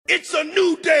It's a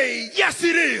new day. Yes,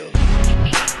 it is.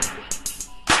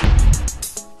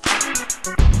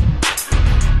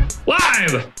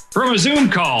 Live from a Zoom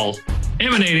call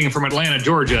emanating from Atlanta,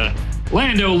 Georgia,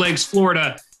 Lando Lakes,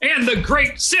 Florida, and the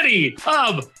great city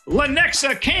of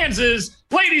Lenexa, Kansas.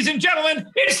 Ladies and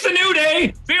gentlemen, it's the new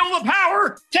day. Feel the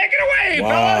power. Take it away,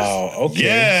 fellas. Wow. Okay.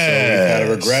 Yes. So we've had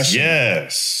a regression.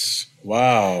 Yes.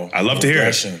 Wow. I love to hear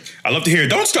it. I love to hear it.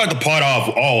 Don't start the pot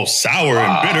off all sour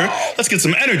and bitter. Let's get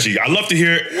some energy. I love to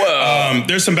hear it.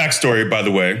 There's some backstory, by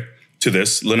the way, to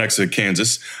this, Lenexa,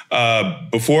 Kansas.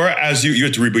 Before, as you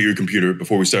had to reboot your computer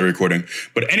before we started recording.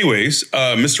 But anyways,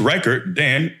 Mr. Reichert,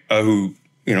 Dan, who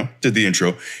did the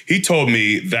intro, he told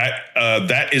me that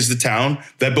that is the town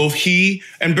that both he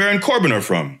and Baron Corbin are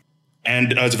from.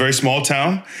 And it's a very small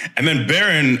town. And then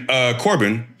Baron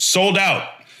Corbin sold out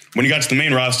when he got to the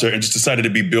main roster and just decided to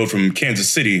be billed from Kansas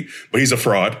City. But he's a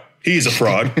fraud. He's a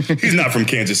fraud. He's not from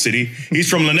Kansas City. He's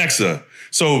from Lenexa.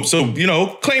 So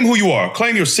claim who you are.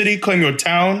 Claim your city. Claim your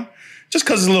town. Just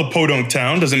because it's a little podunk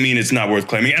town doesn't mean it's not worth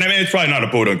claiming. And I mean, it's probably not a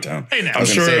podunk town. Hey, now. I'm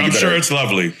sure it's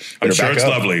lovely. I'm sure it's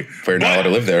lovely. If you're not allowed to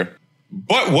live there.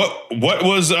 But what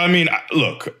was, I mean,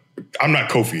 look, I'm not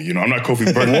Kofi, I'm not Kofi.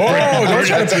 Whoa, don't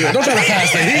try to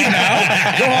pass the heat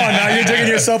now. Go on now, you're digging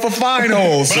yourself a fine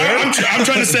hole, sir. I'm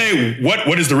trying to say,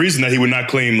 what is the reason that he would not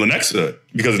claim Lenexa?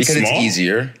 Because it's small? It's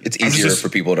easier. It's easier for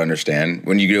people to understand.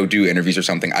 When you go do interviews or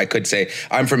something, I could say,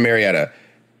 I'm from Marietta.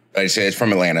 I say it's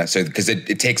from Atlanta. So, because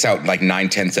it takes out like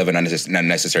 9/10 of an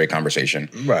unnecessary conversation.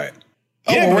 Right.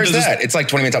 Oh, well, where's that? It's like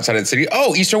 20 minutes outside of the city.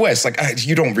 Oh, east or west. Like,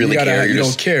 you don't really care. You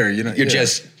don't care.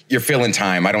 You're filling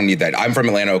time. I don't need that. I'm from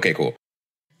Atlanta. Okay, cool.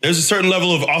 There's a certain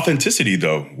level of authenticity,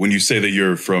 though, when you say that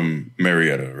you're from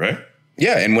Marietta, right?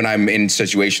 Yeah, and when I'm in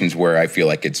situations where I feel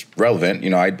like it's relevant,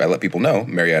 I let people know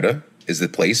Marietta is the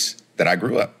place that I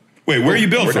grew up. Wait, where are you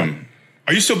billed from?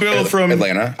 Are you still billed from?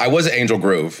 Atlanta. I was at Angel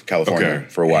Grove, California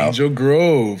for a while. Angel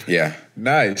Grove. Yeah.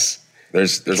 Nice.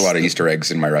 There's a lot of Easter eggs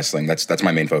in my wrestling. That's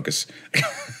my main focus.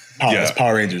 It's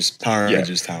Power Rangers town.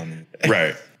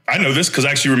 Right. I know this because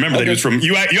I actually remember that he was from,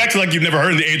 you acted like you've never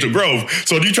heard of the Angel Grove,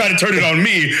 so you try to turn it on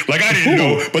me like I didn't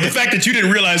know, but the fact that you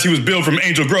didn't realize he was billed from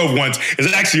Angel Grove once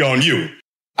is actually on you.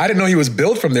 I didn't know he was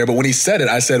billed from there, but when he said it,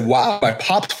 I said, wow, I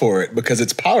popped for it because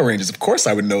it's Power Rangers. Of course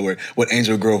I would know what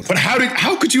Angel Grove was. But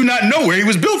how could you not know where he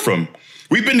was billed from?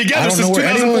 We've been together since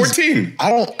 2014.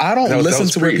 I don't listen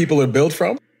to where people are billed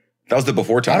from. That was the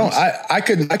before times. I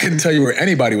couldn't tell you where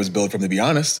anybody was billed from, to be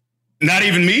honest. Not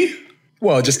even me?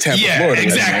 Well, just Tampa, Florida.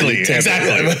 Exactly.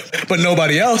 But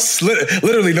nobody else.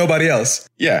 Literally nobody else.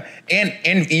 Yeah.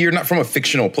 And you're not from a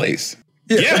fictional place.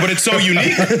 Yeah, but it's so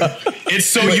unique. It's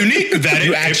so unique that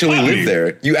you actually live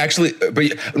there. You actually,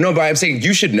 but I'm saying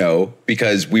you should know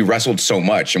because we wrestled so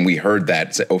much and we heard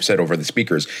that said over the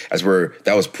speakers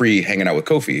that was pre hanging out with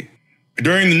Kofi.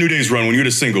 During the New Days run, when you were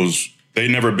the singles, they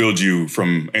never billed you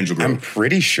from Angel Grove. I'm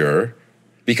pretty sure.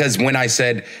 Because when I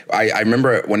said, I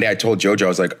remember one day I told JoJo, I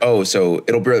was like, oh, so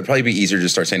it'll probably be easier to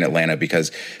start saying Atlanta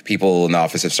because people in the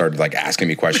office have started like asking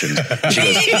me questions. She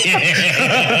goes,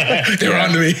 they're on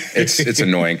to me. It's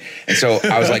annoying. And so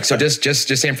I was like, so just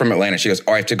say I'm from Atlanta. She goes,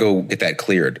 oh, I have to go get that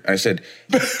cleared. And I said,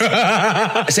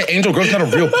 Angel Grove's not a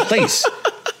real place.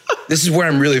 This is where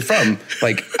I'm really from.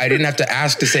 Like, I didn't have to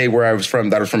ask to say where I was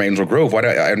from, that I was from Angel Grove.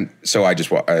 So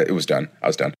it was done. I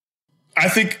was done. I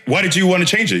think, why did you want to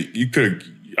change it?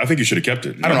 I think you should have kept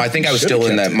it. I don't know. I think I was still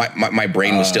in that. My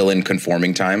brain was still in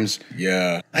conforming times.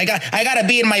 Yeah. I got to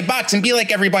be in my box and be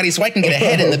like everybody so I can get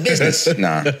ahead in the business.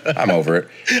 Nah, I'm over it.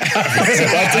 I was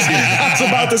about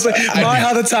to say,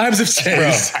 how the times have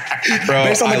changed. Bro,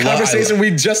 based on the conversation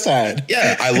we just had.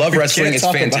 Yeah, I love wrestling. It's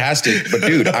fantastic. But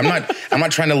dude, I'm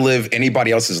not trying to live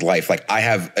anybody else's life. Like, I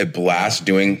have a blast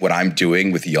doing what I'm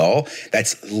doing with y'all.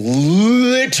 That's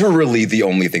literally the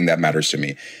only thing that matters to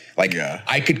me. Like,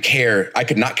 I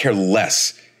could not care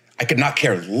less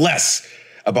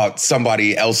about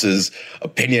somebody else's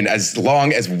opinion as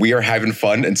long as we are having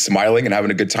fun and smiling and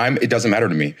having a good time. It doesn't matter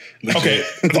to me. Okay.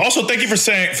 Also, thank you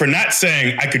for not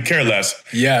saying I could care less.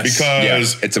 Yes.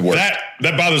 Because it's a word.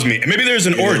 That bothers me. And maybe there's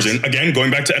an origin, again, going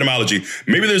back to etymology,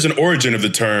 maybe there's an origin of the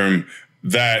term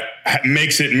that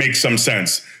makes it make some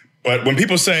sense. But when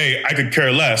people say I could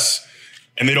care less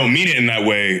and they don't mean it in that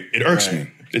way, it irks me.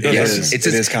 It does. It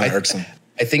is kind of irksome.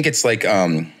 I think it's like,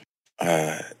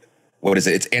 what is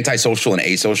it? It's antisocial and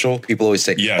asocial. People always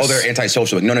say, oh, they're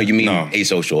antisocial. Like, no, you mean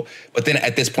asocial. But then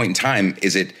at this point in time,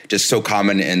 is it just so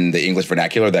common in the English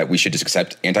vernacular that we should just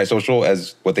accept antisocial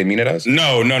as what they mean it as?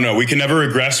 No. We can never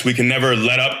regress. We can never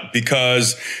let up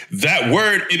because that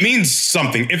word, it means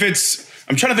something.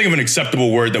 I'm trying to think of an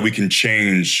acceptable word that we can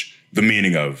change the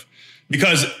meaning of.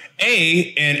 Because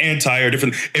A and anti are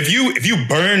different. If you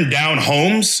burn down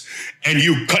homes and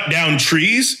you cut down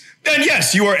trees, then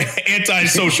yes, you are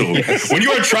antisocial. When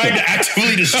you are trying to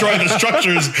actively destroy the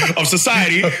structures of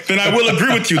society, then I will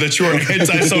agree with you that you are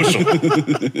antisocial.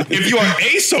 If you are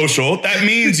asocial, that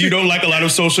means you don't like a lot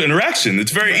of social interaction.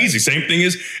 It's very easy. Same thing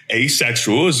as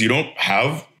asexual, is you don't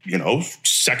have,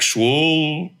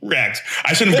 sexual reacts.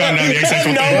 I shouldn't have gone down the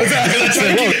asexual thing.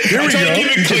 I'm trying to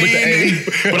keep it clean,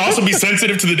 but also be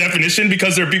sensitive to the definition,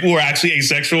 because there are people who are actually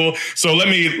asexual. So let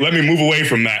me move away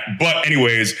from that. But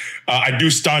anyways, I do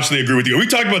staunchly agree with you. We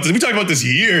talked about this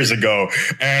years ago,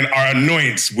 and our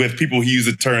annoyance with people who use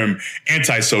the term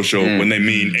antisocial when they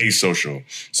mean asocial.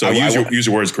 So use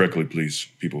your words correctly, please,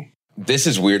 people. This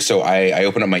is weird. So I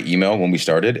opened up my email when we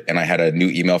started, and I had a new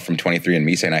email from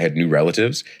 23andMe saying I had new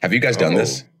relatives. Have you guys done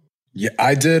this? Yeah,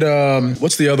 I did.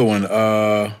 What's the other one?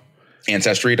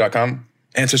 Ancestry.com?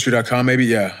 Ancestry.com, maybe?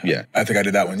 Yeah. Yeah. I think I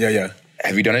did that one. Yeah.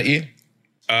 Have you done it, E?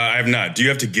 I have not. Do you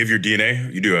have to give your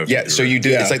DNA? You do have. Yeah. So you do.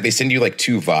 Yeah. It's like they send you like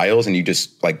 2 vials, and you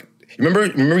just like remember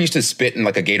you used to spit in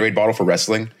like a Gatorade bottle for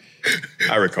wrestling.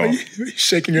 I recall. Are you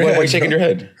shaking your head? Why are you shaking your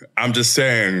head? I'm just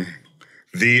saying,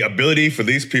 the ability for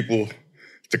these people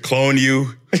to clone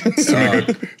you,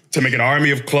 to make an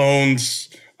army of clones.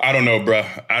 I don't know, bruh.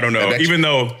 I don't know. Even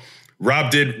though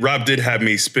Rob did have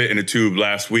me spit in a tube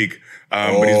last week.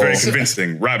 But he's very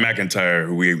convincing. Rob McIntyre,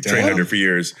 who we trained under for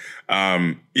years.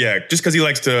 Just because he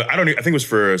likes to, I think it was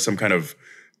for some kind of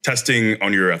testing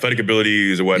on your athletic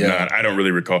abilities or whatnot. Yeah. I don't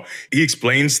really recall. He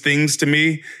explains things to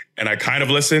me, and I kind of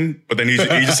listen, but then he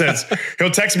just says, he'll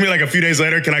text me like a few days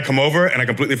later, can I come over? And I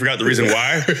completely forgot the reason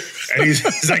why. And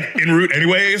he's like en route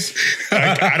anyways.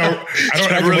 I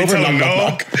don't ever really tell him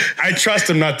no. I trust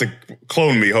him not to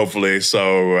clone me, hopefully.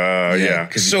 So, yeah.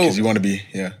 Because you want to be,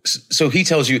 So he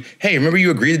tells you, hey, remember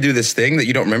you agreed to do this thing that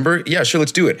you don't remember? Yeah, sure,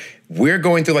 let's do it. We're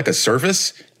going through like a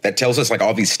service that tells us like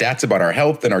all these stats about our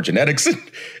health and our genetics. And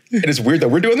it's weird that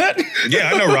we're doing that.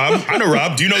 Yeah, I know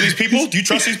Rob. Do you know these people? Do you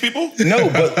trust these people? No,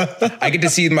 but I get to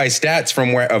see my stats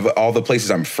from of all the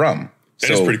places I'm from. That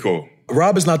is pretty cool.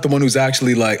 Rob is not the one who's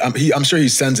actually like, I'm sure he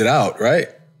sends it out, right?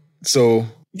 So...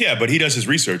 Yeah, but he does his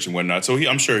research and whatnot, so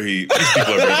I'm sure these people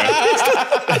are very nice.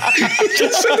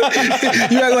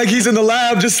 You act like he's in the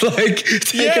lab just like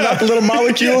taking out the little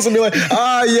molecules and be like,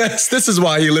 yes, this is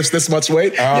why he lifts this much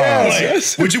weight.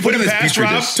 Yes. Would you put him past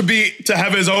Rob to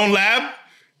have his own lab?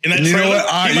 In that you know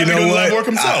what? He might be doing lab work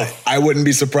himself. I wouldn't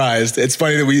be surprised. It's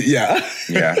funny that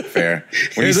Yeah, fair.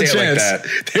 When There's you say a chance. It like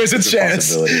that, there's a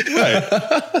chance.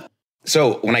 Right.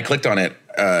 So when I clicked on it,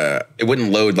 it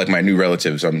wouldn't load like my new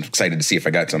relatives. I'm excited to see if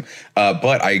I got some.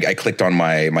 But I clicked on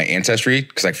my ancestry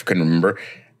because I couldn't remember.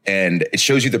 And it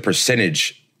shows you the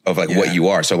percentage of like what you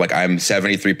are. So like I'm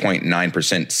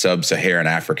 73.9% sub-Saharan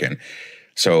African.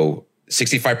 So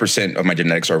 65% of my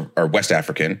genetics are West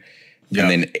African. Yeah.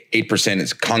 And then 8%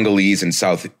 is Congolese and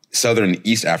Southern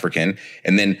East African.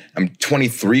 And then I'm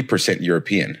 23%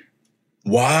 European.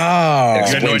 Wow.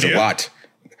 It explains a lot.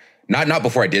 Not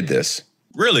before I did this.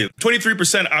 Really?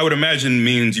 23%, I would imagine,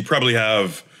 means you probably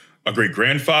have a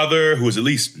great-grandfather who was at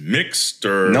least mixed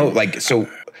or... No, so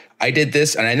I did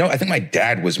this, and I think my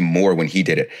dad was more when he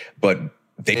did it, but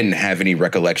they didn't have any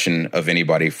recollection of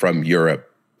anybody from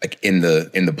Europe, like in the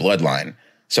bloodline.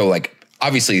 So like,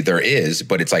 obviously there is,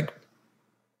 but it's like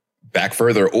back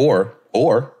further or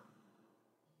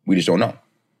we just don't know,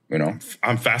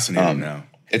 I'm fascinated now.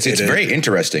 It's very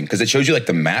interesting because it shows you like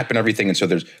the map and everything. And so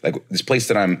there's like this place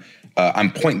that I'm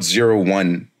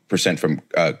 0.01% from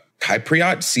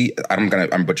Cypriot.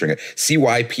 I'm butchering it.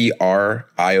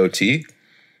 Cypriot.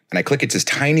 And I click, it's this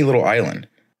tiny little island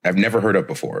I've never heard of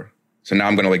before. So now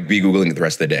I'm going to like be Googling it the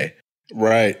rest of the day.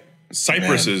 Right.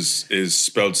 Cyprus is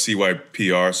spelled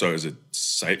CYPR. So is it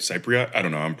Cypriot? I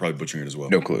don't know. I'm probably butchering it as well.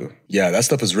 No clue. Yeah, that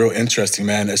stuff is real interesting,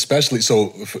 man. Especially,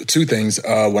 so 2 things.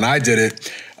 When I did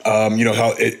it, you know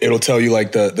how it'll tell you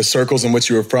like the circles in which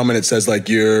you were from, and it says like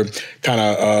you're kind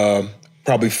of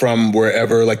probably from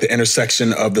wherever like the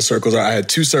intersection of the circles are. I had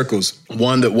 2 circles,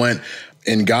 one that went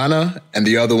in Ghana, and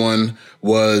the other one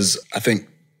was, I think,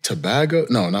 Tobago.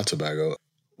 No, not Tobago.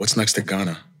 What's next to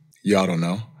Ghana? Y'all don't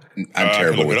know. I'm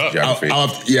terrible with geography.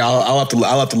 I'll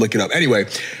have to look it up. Anyway,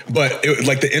 but it,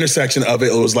 like the intersection of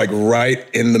it was like right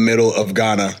in the middle of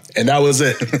Ghana, and that was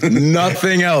it.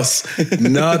 Nothing else.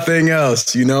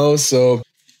 So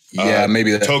yeah,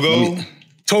 maybe that. Togo.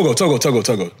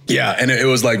 Yeah, and it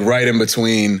was like right in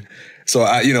between. So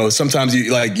sometimes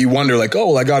you wonder like, oh,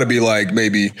 well, I got to be like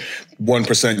maybe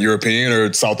 1% European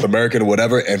or South American or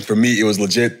whatever. And for me, it was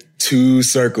legit 2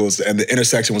 circles, and the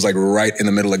intersection was like right in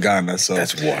the middle of Ghana. So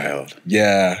that's wild.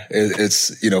 Yeah,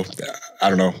 it's I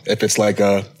don't know if it's like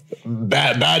a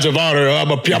badge of honor.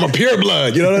 I'm a pure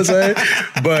blood. You know what I'm saying?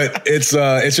 But it's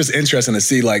just interesting to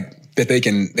see like that they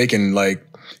can like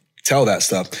tell that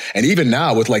stuff. And even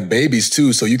now with like babies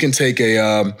too. So you can take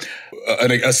a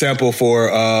sample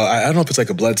for, I don't know if it's like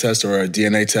a blood test or a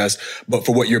DNA test, but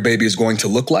for what your baby is going to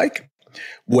look like,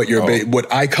 what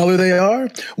what eye color they are,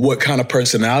 what kind of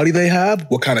personality they have,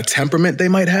 what kind of temperament they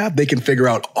might have. They can figure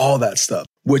out all that stuff,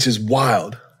 which is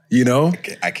wild. You know,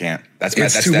 I can't. That's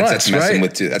messing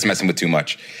with too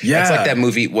much. Yeah, it's like that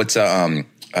movie. What's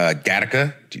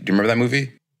Gattaca? Do you remember that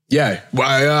movie? Yeah, well,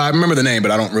 I remember the name,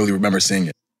 but I don't really remember seeing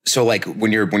it. So like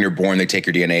when you're born, they take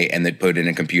your DNA and they put it in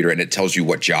a computer and it tells you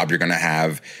what job you're going to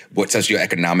have, what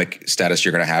socioeconomic status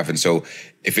you're going to have. And so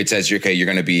if it says, okay, you're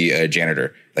going to be a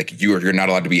janitor, like you're not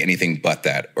allowed to be anything but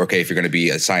that. Okay, if you're going to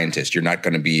be a scientist, you're not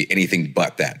going to be anything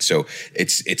but that. So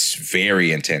it's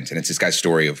very intense. And it's this guy's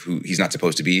story of who he's not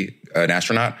supposed to be an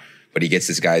astronaut, but he gets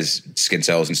this guy's skin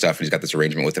cells and stuff. And he's got this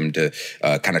arrangement with him to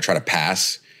kind of try to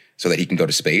pass so that he can go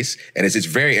to space. And it's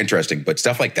very interesting, but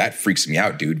stuff like that freaks me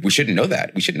out, dude. We shouldn't know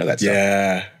that. We should know that stuff.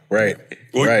 Yeah, right.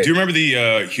 Well, right. Do you remember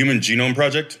the Human Genome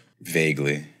Project?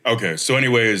 Vaguely. Okay, so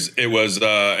anyways, it was,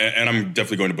 and I'm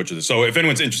definitely going to butcher this. So if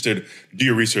anyone's interested, do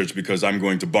your research because I'm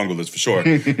going to bungle this for sure.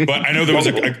 But I know there was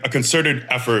a concerted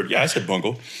effort. Yeah, I said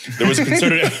bungle. There was a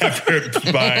concerted effort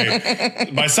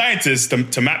by scientists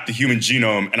to map the human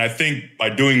genome. And I think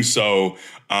by doing so,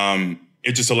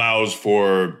 it just allows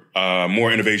for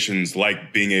more innovations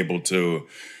like being able to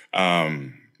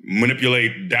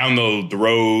manipulate down the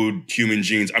road human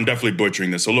genes. I'm definitely butchering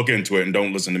this, so look into it and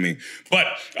don't listen to me. But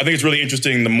I think it's really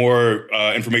interesting the more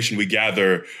information we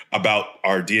gather about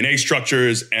our DNA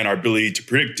structures and our ability to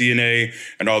predict DNA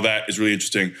and all that is really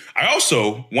interesting. I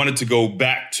also wanted to go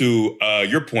back to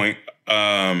your point.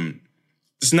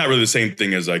 This is not really the same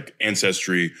thing as like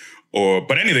ancestry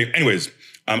but anything. Anyways,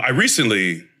 I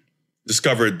recently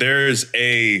discovered there's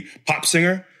a pop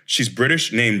singer. She's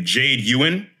British named Jade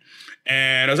Ewan.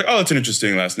 And I was like, oh, that's an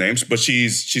interesting last name. But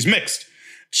she's mixed.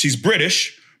 She's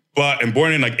British, and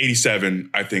born in like 87,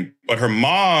 I think. But her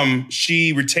mom,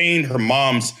 she retained her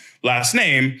mom's last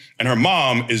name, and her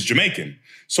mom is Jamaican.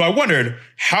 So I wondered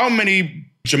how many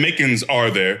Jamaicans are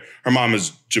there? Her mom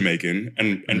is Jamaican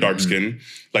and dark skin.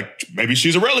 Like maybe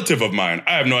she's a relative of mine.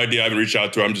 I have no idea. I haven't reached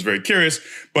out to her. I'm just very curious.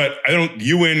 But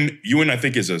Ewan, I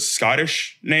think is a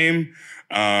Scottish name.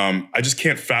 I just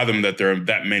can't fathom that there are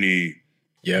that many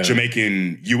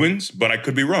Jamaican Ewans, but I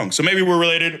could be wrong. So maybe we're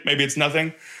related. Maybe it's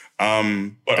nothing.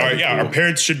 But our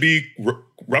parents should be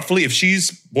roughly, if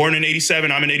she's born in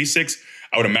 87, I'm in 86,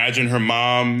 I would imagine her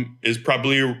mom is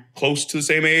probably close to the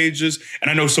same age as,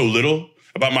 and I know so little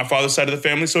about my father's side of the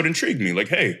family, so it intrigued me. Like,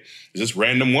 hey, is this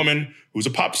random woman who's a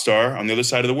pop star on the other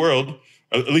side of the world?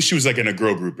 At least she was like in a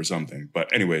girl group or something.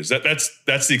 But anyways, that's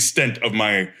the extent of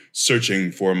my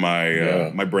searching for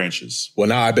my my branches. Well,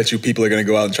 now I bet you people are going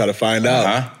to go out and try to find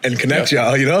out and connect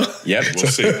y'all, you know? Yep. We'll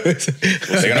see. They're going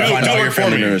to find all your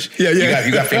family members. Yeah.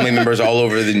 You got family members all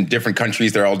over in different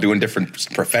countries. They're all doing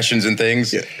different professions and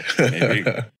things. Yeah.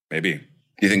 Maybe. Do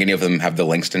you think any of them have the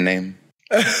Langston name?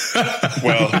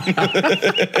 Well,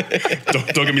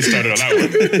 don't get me started on that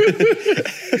one.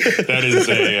 That is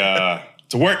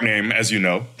it's a work name, as you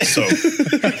know. So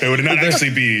it would not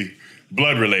actually be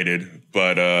blood related,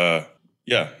 but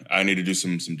I need to do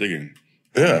some digging.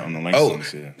 On the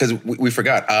Langstons. Because we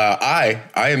forgot. I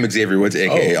am Xavier Woods,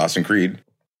 aka Austin Creed.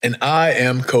 And I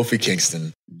am Kofi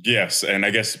Kingston. Yes, and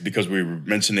I guess because we were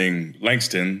mentioning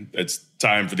Langston, it's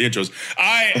time for the intros.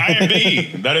 I am B.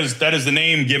 That is the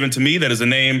name given to me. That is the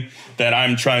name that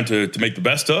I'm trying to make the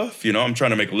best of. You know, I'm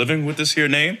trying to make a living with this here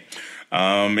name.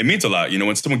 It means a lot. You know,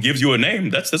 when someone gives you a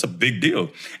name, that's a big deal.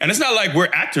 And it's not like we're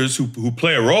actors who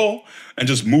play a role and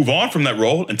just move on from that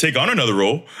role and take on another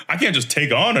role. I can't just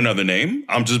take on another name.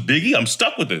 I'm just Biggie. I'm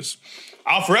stuck with this.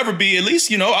 I'll forever be, at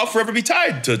least, I'll forever be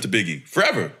tied to Biggie.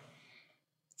 Forever.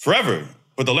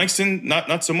 But the Langston,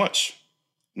 not so much.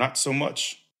 Not so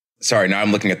much. Sorry, now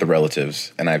I'm looking at the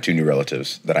relatives, and I have two new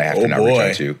relatives that I have to now reach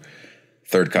out to.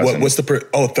 Third cousin. What's the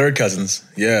third cousins?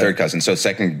 Yeah. Third cousin. So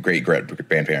second great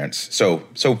grandparents. So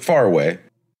far away.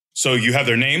 So you have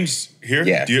their names here?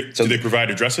 Yeah. Do they provide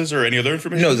addresses or any other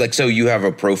information? No, so you have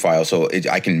a profile, so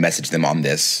I can message them on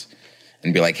this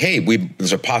and be like, hey,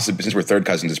 there's a possibility, since we're third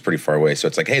cousins, it's pretty far away. So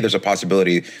it's like, hey, there's a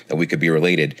possibility that we could be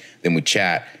related. Then we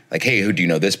chat, like, hey, who do you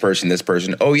know? This person, this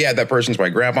person. Oh, yeah, that person's my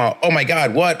grandma. Oh, my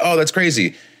God, what? Oh, that's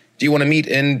crazy. Do you want to meet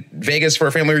in Vegas for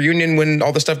a family reunion when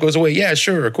all the stuff goes away? Yeah,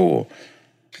 sure, cool.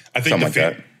 I think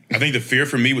the fear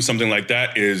for me with something like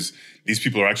that is these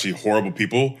people are actually horrible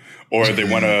people, or they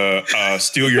want to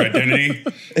steal your identity,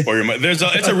 or your money.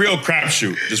 It's a real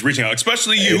crapshoot just reaching out,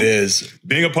 especially you. It is.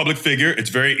 Being a public figure, it's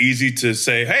very easy to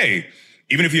say, hey,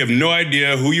 even if you have no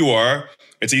idea who you are,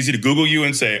 it's easy to Google you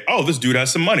and say, oh, this dude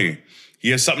has some money. He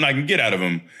has something I can get out of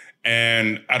him.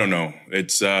 And I don't know.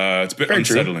 It's a bit Very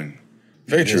unsettling. True.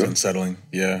 Very It true. is unsettling.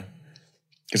 Yeah.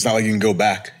 It's not like you can go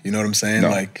back. You know what I'm saying? No.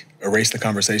 Like erase the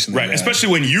conversation. Right,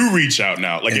 especially when you reach out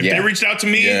now. Like if Yeah. they reached out to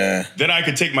me, Yeah. then I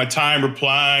could take my time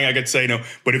replying. I could say no.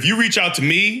 But if you reach out to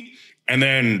me and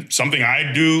then something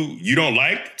I do you don't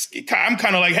like, I'm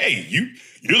kind of like, hey,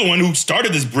 you're the one who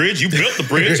started this bridge. You built the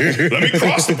bridge. Let me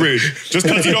cross the bridge. Just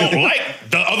because you don't like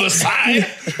the other side.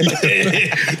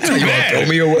 Too bad. Throw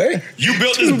me away. You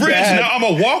built this bridge. bad. Now I'm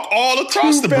going to walk all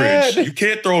across Too the bridge. bad. You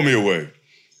can't throw me away.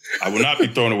 I will not be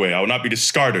thrown away. I will not be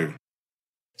discarded.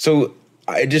 So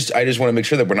I just want to make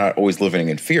sure that we're not always living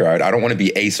in fear. I don't want to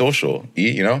be asocial,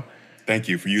 you know? Thank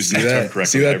you for using See that term that?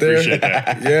 correctly. See that I there? appreciate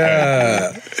that.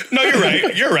 Yeah. No, you're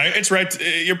right. You're right. It's right.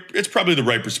 It's probably the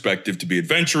right perspective to be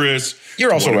adventurous.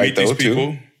 You're to also wanna right, meet these though, too.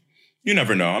 people. You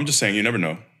never know. I'm just saying, you never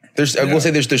know. I will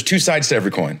say there's two sides to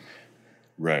every coin.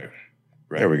 Right.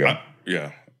 There we go.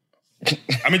 Yeah.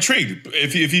 I'm intrigued.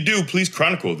 If you do, please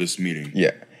chronicle this meeting.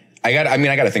 Yeah. I got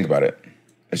to think about it.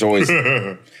 It's always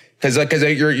because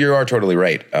you are totally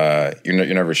right.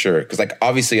 You're never sure because like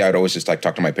obviously I'd always just like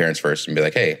talk to my parents first and be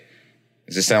like, hey,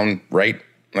 does this sound right?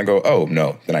 And I go, oh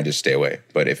no, then I just stay away.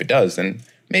 But if it does, then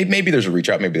maybe there's a reach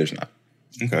out, maybe there's not.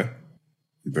 Okay.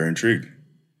 I'm very intrigued.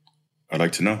 I'd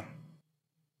like to know.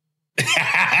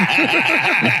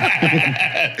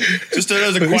 Just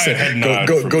as a He quiet said, head nod.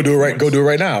 go do it right. Go do it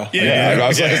right now. Yeah. I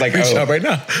was like, Reach oh, out right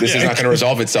now. this is not going to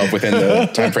resolve itself within the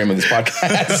time frame of this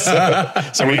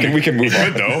podcast. So we can move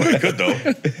on. It could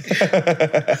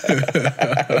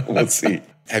though. We'll see.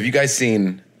 Have you guys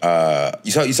seen?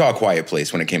 You saw A Quiet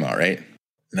Place when it came out, right?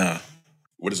 Nah.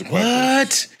 What is a quiet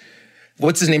place? What?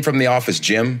 What's his name from The Office?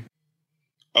 Jim?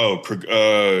 Oh,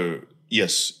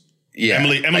 yes. Yeah,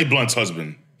 Emily Blunt's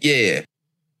husband. Yeah.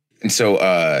 And so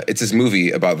it's this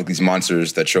movie about like, these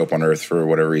monsters that show up on Earth for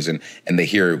whatever reason, and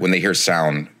when they hear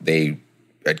sound, they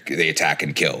attack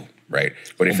and kill, right?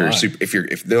 But if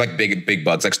if they're like big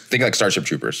bugs, like think like Starship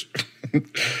Troopers.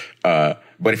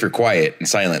 But if you're quiet and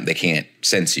silent, they can't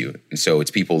sense you, and so it's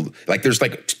people like there's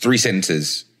like 3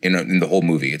 sentences in the whole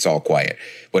movie. It's all quiet,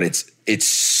 but it's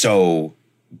so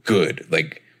good.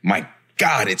 Like my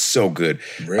God, it's so good.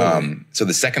 Really? So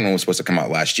the second one was supposed to come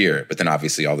out last year, but then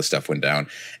obviously all the stuff went down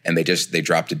and they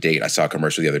dropped a date. I saw a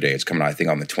commercial the other day. It's coming out, I think,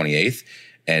 on the 28th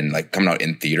and like coming out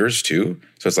in theaters too.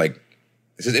 So it's like,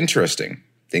 this is interesting.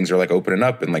 Things are like opening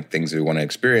up and like things we want to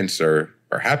experience are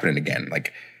happening again.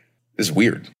 Like this is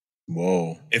weird.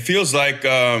 Whoa. It feels like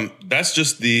that's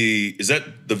just is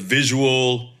that the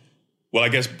visual? Well, I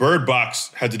guess Bird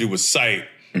Box had to do with sight.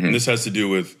 Mm-hmm. And this has to do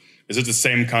with, is it the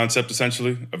same concept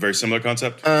essentially? A very similar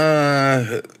concept?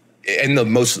 In the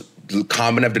most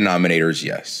common of denominators,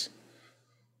 yes.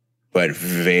 But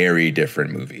very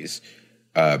different movies.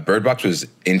 Bird Box was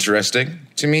interesting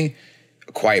to me.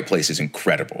 A Quiet Place is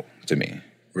incredible to me.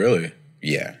 Really?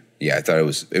 Yeah. I thought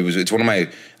it's one of my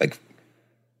like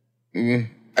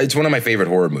it's one of my favorite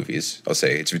horror movies. I'll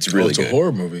say it's really it's good. a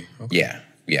horror movie. Okay.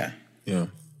 Yeah. Yeah.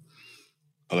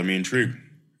 Color me intrigued.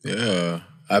 Yeah.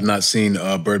 I've not seen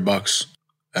Bird Box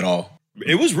at all.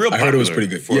 It was real popular. I heard it was pretty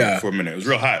good. For a minute. It was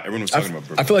real hot. Everyone was talking about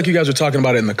Bird I Box. feel like you guys were talking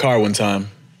about it in the car one time,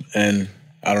 and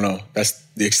I don't know. That's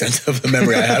the extent of the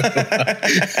memory I have.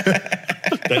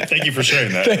 Thank you for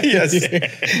sharing that.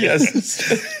 Yes.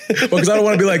 Well, because I don't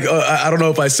want to be like, I don't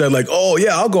know if I said like, oh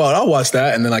yeah, I'll go out, I'll watch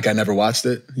that, and then like I never watched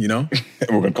it, you know?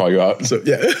 We're gonna call you out. So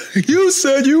yeah, you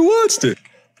said you watched it,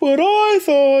 but I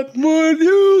thought what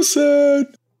you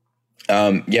said.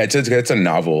 Yeah, it's a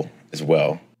novel as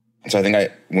well. So I think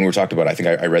when we were talking about it, I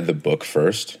think I read the book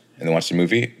first and then watched the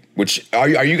movie. Which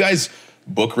are you guys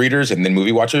book readers and then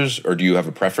movie watchers, or do you have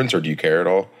a preference, or do you care at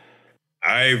all?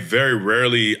 I've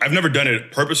never done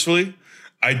it purposefully.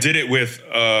 I did it with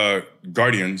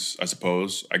Guardians, I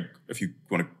suppose. If you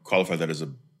want to qualify that as a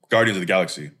Guardians of the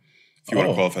Galaxy, if you want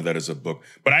to qualify that as a book.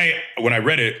 But when I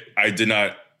read it, I did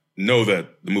not know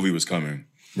that the movie was coming.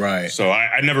 Right. So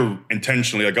I never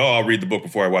intentionally like, I'll read the book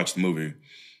before I watch the movie.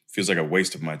 Feels like a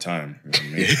waste of my time. You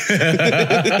know what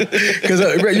I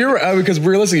mean? Because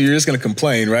realistically, you're just going to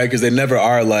complain, right? Because they never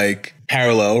are like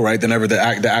parallel, right? They're never the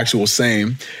actual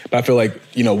same. But I feel like,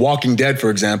 Walking Dead, for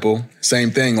example,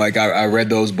 same thing. Like I read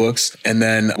those books, and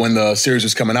then when the series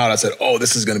was coming out, I said, oh,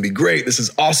 this is going to be great. This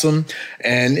is awesome.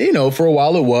 And, for a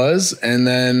while it was. And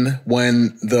then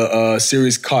when the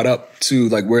series caught up to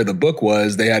like where the book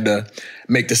was, they had to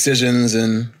make decisions,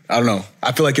 and I don't know.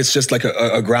 I feel like it's just like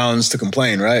a grounds to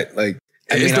complain, right? Like,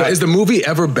 is the movie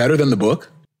ever better than the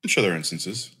book? I'm sure there are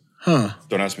instances. Huh.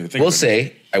 Don't ask me to think.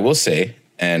 I will say,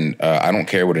 and I don't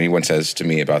care what anyone says to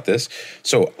me about this.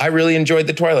 So I really enjoyed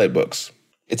the Twilight books.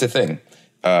 It's a thing.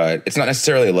 It's not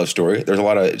necessarily a love story. There's a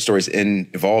lot of stories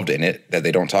involved in it that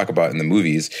they don't talk about in the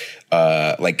movies.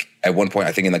 Like at one point,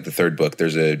 I think in like the third book,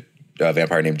 there's a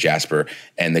vampire named Jasper,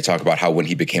 and they talk about how when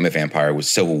he became a vampire was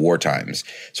Civil War times.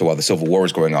 So while the Civil War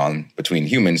was going on between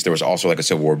humans, there was also like a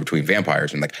Civil War between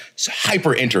vampires, and like it's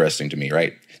hyper interesting to me,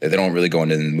 right? That they don't really go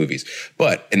into in the movies.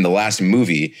 But in the last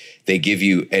movie, they give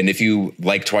you, and if you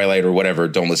like Twilight or whatever,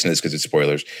 don't listen to this because it's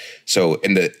spoilers. So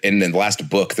in the last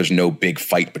book, there's no big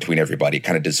fight between everybody. It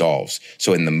kind of dissolves.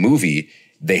 So in the movie,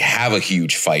 they have a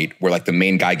huge fight where like the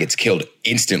main guy gets killed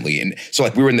instantly. And so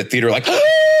like we were in the theater like,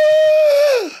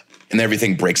 and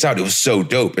everything breaks out. It was so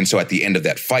dope. And so at the end of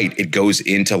that fight, it goes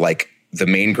into like the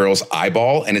main girl's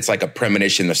eyeball, and it's like a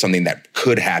premonition of something that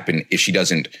could happen if she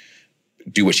doesn't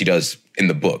do what she does in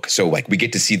the book. So like we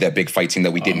get to see that big fight scene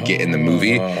that we didn't get in the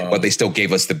movie, but they still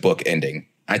gave us the book ending.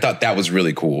 I thought that was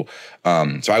really cool.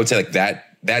 So I would say like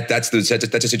that's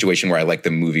a situation where I like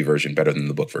the movie version better than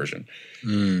the book version.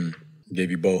 Gave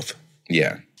you both.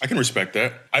 Yeah. I can respect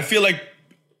that. I feel like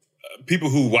people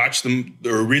who watch them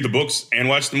or read the books and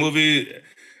watch the movie,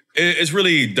 it's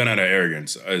really done out of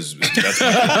arrogance.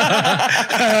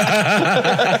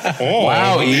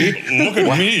 Wow, E. Look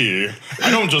at me.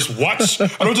 I don't just go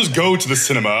to the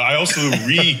cinema. I also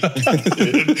read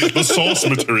the source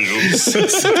materials.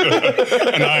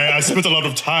 And I spent a lot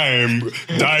of time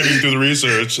diving through the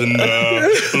research, and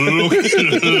look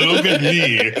at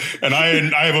me. And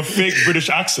I have a fake British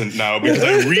accent now because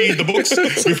I read the books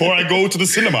before I go to the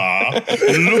cinema.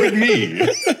 Look at me.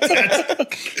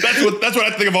 That's what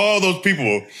I think of all those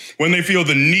people when they feel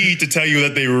the need to tell you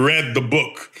that they read the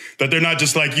book, that they're not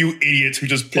just like you idiots who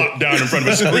just plop down in front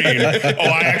of a screen. Oh,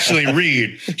 I actually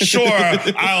read. Sure,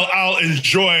 I'll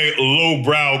enjoy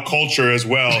lowbrow culture as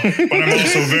well, but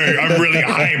I'm really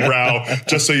highbrow.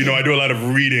 Just so you know, I do a lot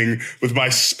of reading with my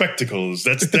spectacles.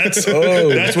 That's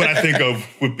what I think of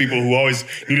with people who always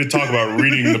need to talk about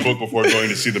reading the book before going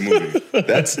to see the movie.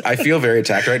 I feel very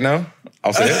attacked right now.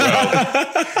 I'll say it.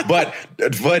 But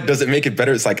does it make it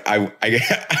better? It's like I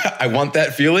want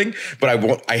that feeling, but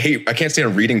I can't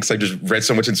stand reading because I just read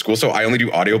so much in school, so I only do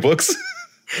audiobooks.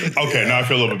 Okay, now I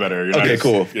feel a little bit better. Okay,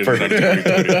 cool. Perfect.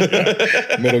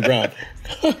 Yeah. Middle ground.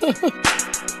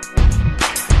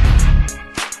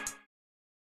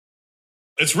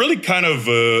 It's really kind of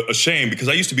a shame because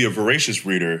I used to be a voracious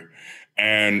reader.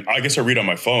 And I guess I read on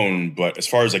my phone, but as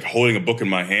far as like holding a book in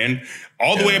my hand,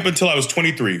 all the way up until I was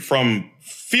 23, from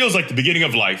feels like the beginning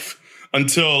of life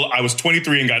until I was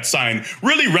 23 and got signed.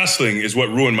 Really, wrestling is what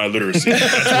ruined my literacy.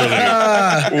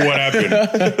 That's really what happened.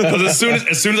 Because as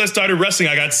soon as I started wrestling,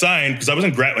 I got signed because I was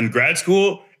in grad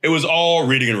school. It was all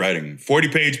reading and writing,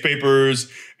 40-page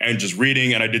papers and just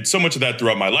reading. And I did so much of that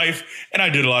throughout my life. And I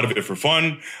did a lot of it for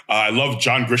fun. I loved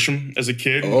John Grisham as a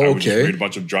kid. Oh, I would just read a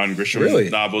bunch of John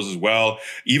Grisham novels as well.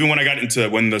 Even when I got into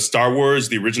when the Star Wars,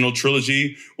 the original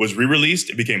trilogy was re-released,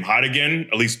 it became hot again,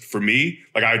 at least for me.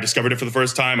 Like I discovered it for the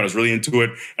first time and I was really into it.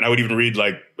 And I would even read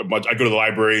I'd go to the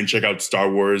library and check out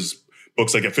Star Wars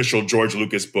books, like official George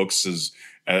Lucas books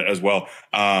as well.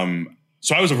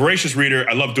 So I was a voracious reader.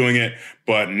 I love doing it.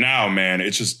 But now, man,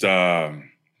 it's just,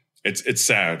 it's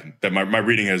sad that my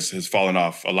reading has fallen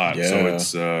off a lot. Yeah. So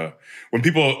it's, when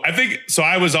people, I feel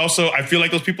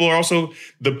like those people are also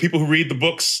the people who read the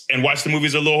books and watch the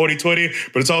movies are a little hoity-toity,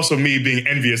 but it's also me being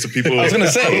envious of people. I was going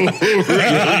to say,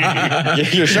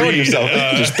 you're showing yourself.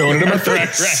 Just throwing it in my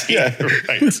face.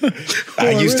 Right.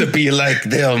 I used to be like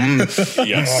them.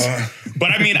 Yes. But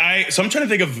I mean, so I'm trying to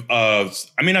think of, I've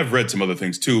read some other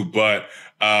things too, but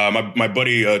my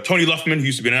buddy, Tony Luffman, who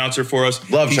used to be an announcer for us.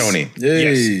 Love Tony.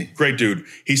 Yes, great dude.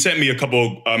 He sent me a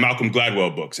couple Malcolm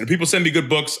Gladwell books. And if people send me good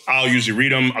books, I'll usually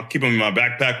read them. I'll keep them in my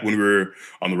backpack when we were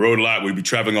on the road a lot. We'd be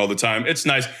traveling all the time. It's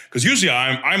nice because usually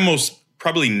I'm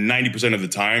probably 90% of the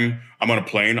time I'm on a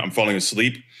plane, I'm falling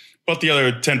asleep. But the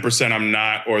other 10% I'm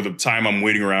not, or the time I'm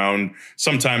waiting around,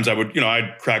 sometimes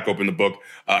I'd crack open the book.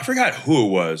 I forgot who it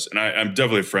was, and I'm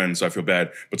definitely a friend, so I feel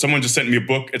bad. But someone just sent me a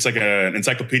book. It's like an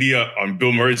encyclopedia on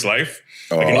Bill Murray's life,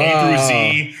 like an A through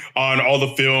Z on all the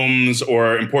films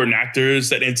or important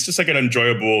actors. And it's just like an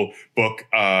enjoyable book.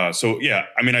 So yeah,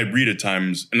 I read at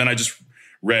times. And then I just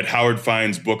read Howard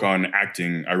Fine's book on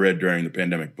acting I read during the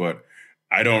pandemic, but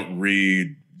I don't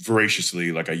read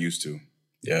voraciously like I used to.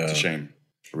 Yeah. It's a shame.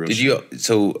 Did you,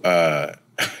 y'all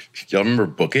remember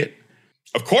Book It?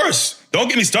 Of course. Don't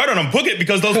get me started on Book It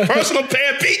because those personal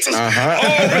pan pizzas.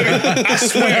 Oh, baby, I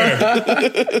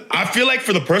swear. I feel like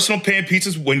for the personal pan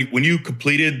pizzas, when you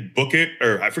completed Book It,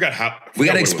 or I forgot how. We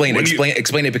got to explain it.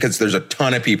 Explain it because there's a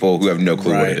ton of people who have no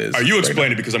clue what it is. Are you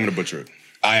explaining it because I'm going to butcher it?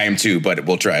 I am too, but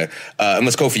we'll try it.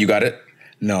 Unless Kofi, you got it?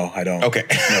 No, I don't. Okay.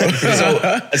 No.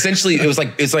 So essentially,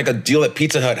 it's like a deal that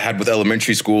Pizza Hut had with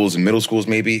elementary schools and middle schools,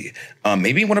 maybe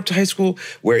went up to high school,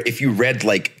 where if you read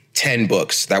like 10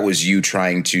 books, that was you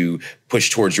trying to push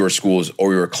towards your school's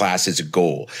or your class's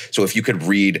goal. So if you could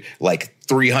read like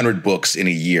 300 books in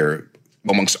a year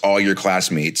amongst all your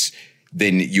classmates,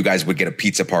 then you guys would get a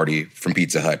pizza party from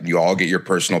Pizza Hut. You all get your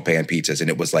personal pan pizzas. And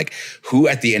it was like, who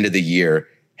at the end of the year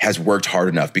has worked hard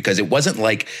enough? Because it wasn't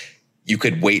like you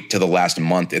could wait till the last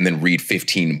month and then read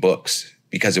 15 books.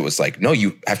 Because it was like, no,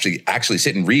 you have to actually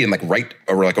sit and read and like write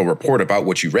or like a report about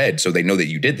what you read, so they know that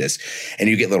you did this. And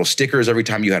you get little stickers every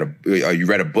time you had you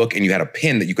read a book, and you had a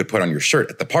pin that you could put on your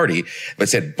shirt at the party that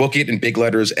said "Book It" in big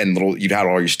letters, and you'd had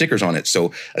all your stickers on it.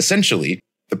 So essentially,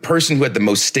 the person who had the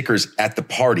most stickers at the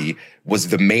party was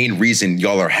the main reason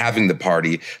y'all are having the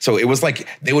party. So it was like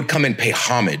they would come and pay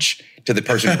homage to the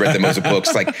person who read the most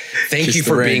books. Like, thank you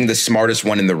for being the smartest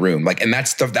one in the room. Like, and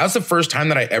that was the first time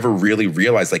that I ever really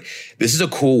realized, like, this is a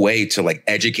cool way to like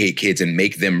educate kids and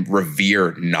make them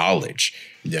revere knowledge.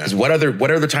 Yeah. Because what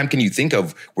other time can you think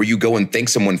of where you go and thank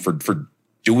someone for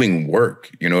doing work?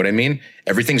 You know what I mean?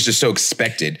 Everything's just so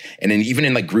expected. And then even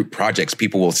in like group projects,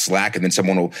 people will slack and then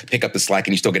someone will pick up the slack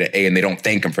and you still get an A and they don't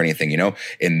thank them for anything, you know?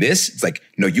 In this, it's like,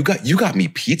 no, you got me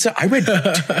pizza. I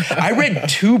read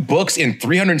 2 books in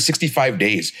 365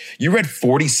 days. You read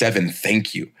 47.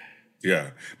 Thank you.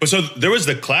 Yeah. But so there was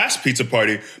the class pizza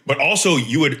party, but also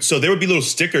there would be little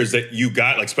stickers that you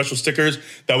got, like special stickers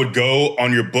that would go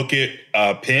on your Book It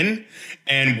pin.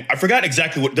 And I forgot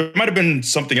exactly there might have been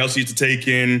something else you used to take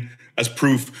in as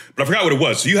proof, but I forgot what it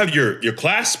was. So you have your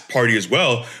class party as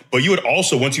well, but you would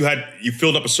also, once you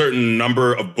filled up a certain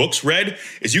number of books read,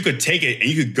 is you could take it and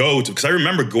you could go to, because I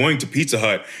remember going to Pizza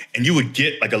Hut and you would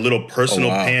get like a little personal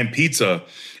pan pizza.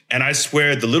 And I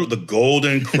swear the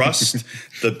golden crust,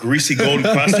 the greasy golden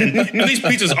crust, and these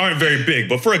pizzas aren't very big,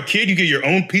 but for a kid, you get your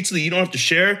own pizza that you don't have to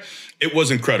share. It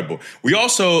was incredible. We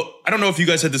also, I don't know if you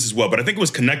guys had this as well, but I think it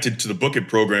was connected to the Book It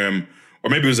program, or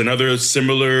maybe it was another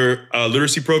similar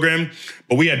literacy program,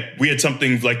 but we had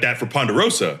something like that for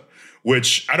Ponderosa,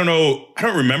 which I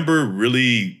don't remember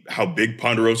really how big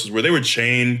Ponderosas were. They were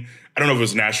chain. I don't know if it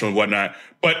was national and whatnot,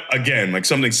 but again, like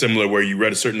something similar where you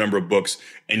read a certain number of books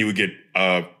and you would get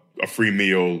a free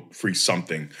meal, free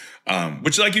something,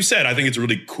 which, like you said, I think it's a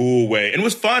really cool way. And it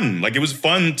was fun. Like, it was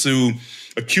fun to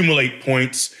accumulate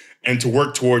points and to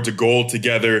work towards a goal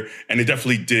together. And it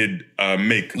definitely did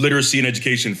make literacy and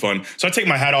education fun. So I take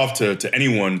my hat off to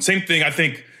anyone. Same thing, I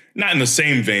think, not in the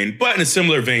same vein, but in a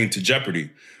similar vein to Jeopardy.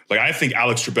 Like, I think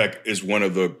Alex Trebek is one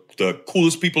of the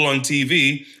coolest people on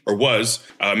TV, or was,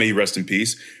 may he rest in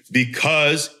peace,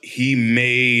 because he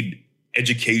made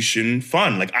education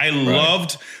fun. Like, I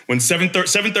loved when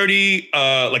 7:30,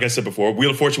 like I said before, Wheel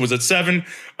of Fortune was at 7,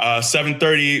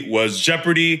 7:30 was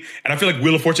Jeopardy, and I feel like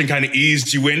Wheel of Fortune kind of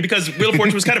eased you in, because Wheel of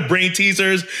Fortune was kind of brain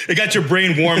teasers. It got your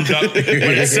brain warmed up, but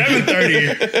at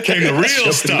 7:30 came the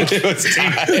real stuff.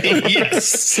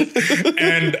 Yes.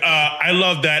 And I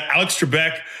love that. Alex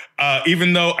Trebek,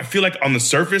 even though I feel like on the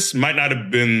surface might not have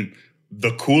been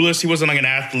the coolest, he wasn't like an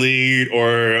athlete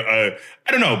or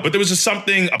I don't know, but there was just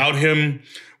something about him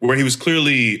where he was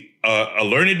clearly a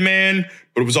learned man,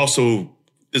 but it was also,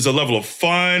 there's a level of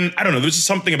fun. I don't know. There's just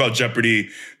something about Jeopardy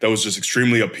that was just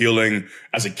extremely appealing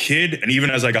as a kid, and even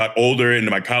as I got older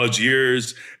into my college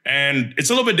years. And it's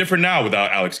a little bit different now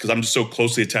without Alex, because I'm just so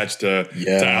closely attached to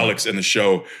Alex and the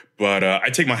show. But I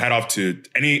take my hat off to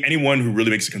anyone who really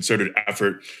makes a concerted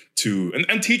effort to,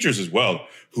 and teachers as well,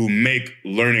 who make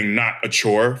learning not a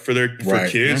chore for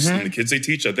kids and the kids they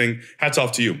teach. I think hats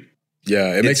off to you.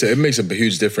 Yeah, it makes a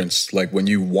huge difference. Like, when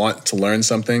you want to learn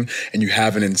something and you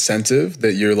have an incentive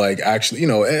that you're like, actually, you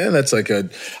know, and that's like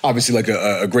obviously like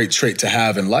a great trait to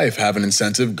have in life. Have an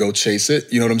incentive, go chase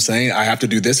it. You know what I'm saying? I have to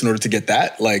do this in order to get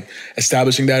that. Like,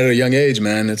 establishing that at a young age,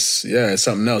 man, it's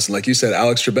something else. And like you said,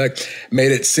 Alex Trebek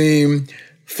made it seem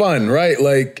fun, right?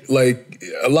 Like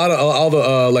a lot of all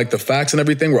the like the facts and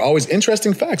everything were always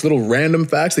interesting facts, little random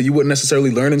facts that you wouldn't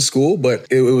necessarily learn in school, but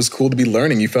it was cool to be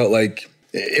learning. You felt like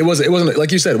it wasn't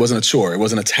like you said, it wasn't a chore, it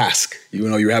wasn't a task. You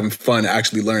know, you were having fun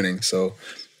actually learning. So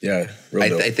yeah, real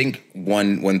dope. I think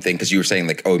one thing, because you were saying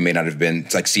like, oh, it may not have been,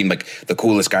 it's like seemed like the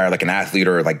coolest guy or like an athlete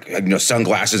or like, you know,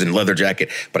 sunglasses and leather jacket,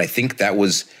 but I think that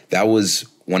was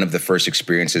one of the first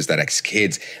experiences that as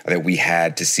kids that we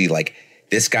had to see like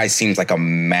this guy seems like a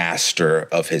master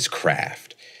of his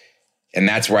craft. And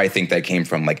that's where I think that came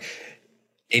from. Like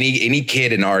any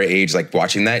kid in our age, like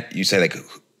watching that, you say like,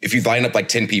 if you line up like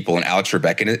 10 people and Alex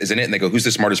Trebek is in it, and they go, who's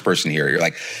the smartest person here? You're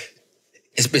like,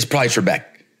 it's probably Trebek.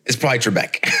 It's probably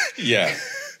Trebek. Yeah.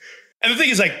 And the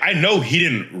thing is, like, I know he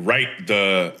didn't write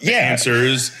the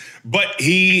answers, but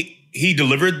he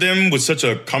delivered them with such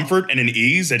a comfort and an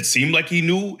ease that it seemed like he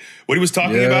knew what he was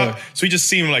talking about. So he just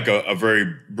seemed like a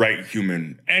very bright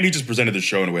human. And he just presented the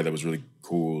show in a way that was really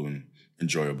cool and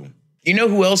enjoyable. You know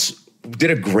who else did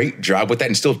a great job with that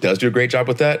and still does do a great job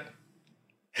with that?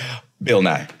 Bill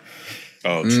Nye.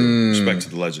 Oh, true. Respect to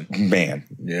the legend. Man.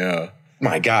 Yeah.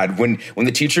 My God, when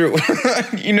the teacher,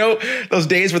 you know, those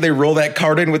days where they roll that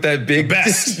card in with that big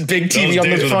TV on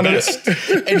the front of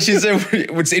it. And she said,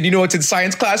 and you know what's in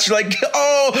science class? You're like,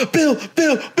 oh, Bill.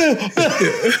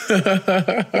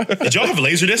 Did y'all have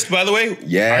Laserdisc, by the way?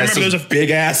 Yeah, I remember there was a big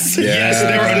ass. Yes,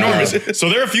 they were enormous. So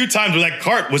there were a few times where that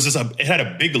cart was it had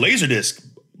a big Laserdisc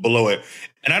below it.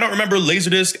 And I don't remember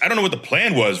Laserdisc. I don't know what the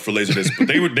plan was for Laserdisc, but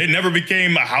they never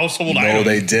became a household item. No,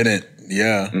 they didn't.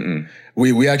 Yeah.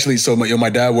 We actually, so my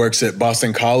dad works at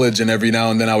Boston College, and every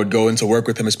now and then I would go into work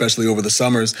with him, especially over the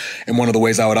summers. And one of the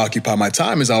ways I would occupy my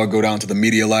time is I would go down to the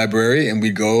media library, and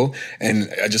we'd go and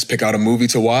I just pick out a movie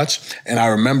to watch. And I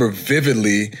remember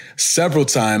vividly several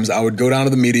times I would go down to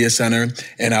the media center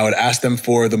and I would ask them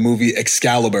for the movie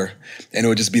Excalibur. And it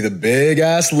would just be the big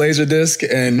ass laser disc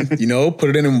and, you know, put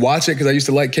it in and watch it because I used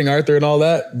to like King Arthur and all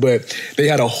that. But they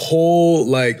had a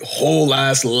whole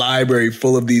ass library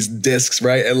full of these discs,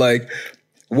 right? And like,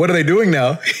 what are they doing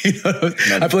now? You know,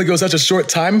 I feel like it was such a short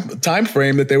time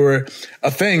frame that they were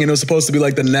a thing, and it was supposed to be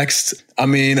like the next,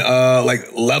 like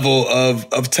level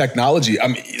of technology. I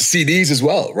mean, CDs as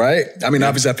well, right? I mean,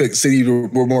 obviously I think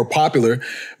CDs were more popular,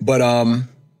 but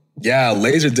yeah,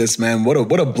 Laserdisc, man, what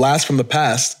a blast from the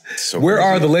past. So where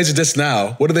are the Laserdiscs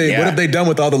now? What have they done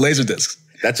with all the Laserdiscs?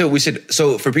 That's what we should.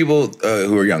 So for people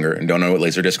who are younger and don't know what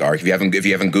Laserdisc are, if you haven't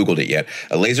Googled it yet,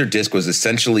 a Laserdisc was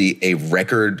essentially a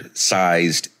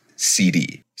record-sized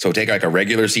CD. So take like a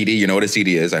regular CD, you know what a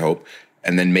CD is, I hope,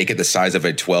 and then make it the size of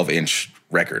a 12-inch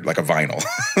record, like a vinyl.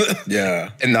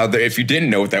 Yeah. And now if you didn't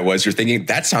know what that was, you're thinking,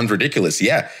 that sounds ridiculous.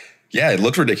 Yeah, it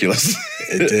looked ridiculous.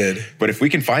 It did. But if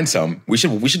we can find some, we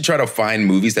should try to find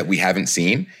movies that we haven't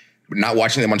seen, not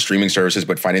watching them on streaming services,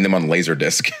 but finding them on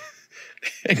Laserdisc.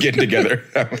 And getting together,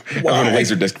 having a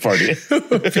Laserdisc party.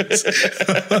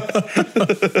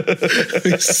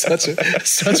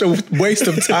 such a waste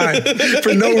of time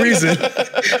for no reason.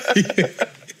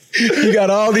 You got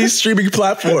all these streaming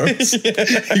platforms.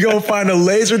 You gonna find a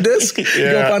Laserdisc.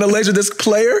 You gonna find a Laserdisc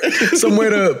player, somewhere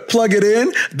to plug it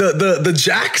in. The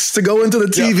jacks to go into the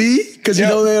TV because you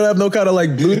know they don't have no kind of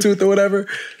like Bluetooth or whatever.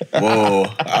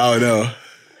 Whoa, I don't know.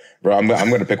 Bro, I'm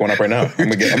going to pick one up right now. I'm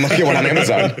going to get one on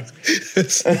Amazon.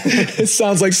 It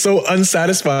sounds like so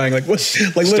unsatisfying. Like what?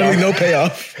 Like literally no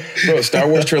payoff. Bro, Star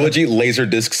Wars Trilogy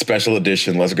Laserdisc Special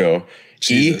Edition. Let's go.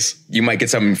 Jesus. You might get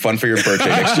something fun for your birthday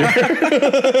next year.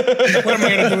 What am I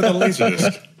going to do with a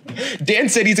Laserdisc? Dan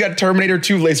said he's got Terminator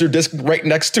 2 Laserdisc right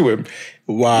next to him.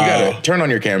 Wow. You got to turn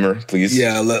on your camera, please.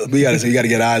 Yeah, you got to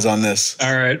get eyes on this.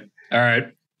 All right.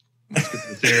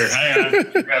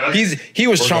 He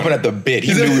was chomping at the bit.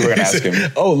 He knew we were going to ask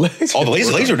him. Oh, the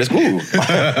Laserdisc. Ooh,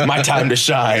 my time to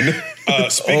shine. Oh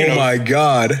my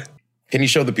God. Can you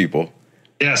show the people?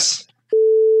 Yes.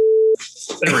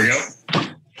 There we go.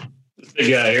 This big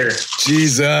guy here.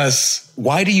 Jesus.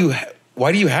 Why do you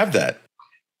have that?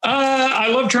 I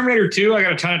love Terminator 2. I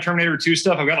got a ton of Terminator 2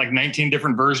 stuff. I've got like 19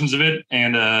 different versions of it.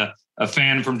 And a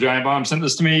fan from Giant Bomb sent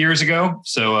this to me years ago.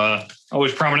 So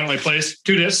always prominently placed.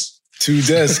 2 discs. 2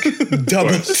 disc, double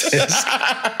disc.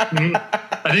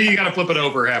 I think you got to flip it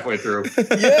over halfway through.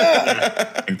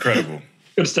 Yeah. Incredible.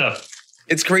 Good stuff.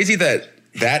 It's crazy that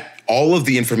all of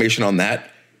the information on that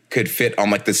could fit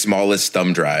on like the smallest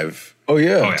thumb drive. Oh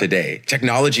yeah. Today.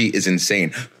 Technology is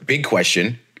insane. Big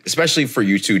question, especially for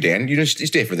you too, Dan. You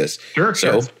stay for this. Sure.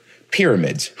 So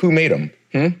pyramids, who made them?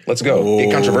 Let's go.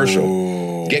 Get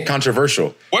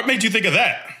controversial. What made you think of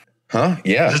that? Huh?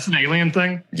 Yeah. Is this an alien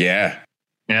thing? Yeah.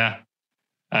 Yeah.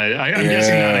 I'm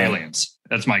guessing not aliens.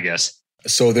 That's my guess.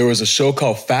 So there was a show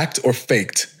called Fact or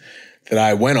Faked that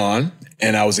I went on,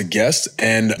 and I was a guest,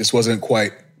 and this wasn't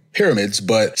quite pyramids,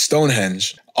 but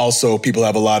Stonehenge. Also, people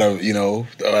have a lot of,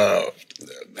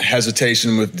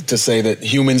 hesitation to say that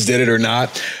humans did it or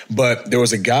not. But there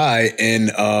was a guy in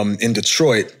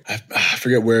Detroit. I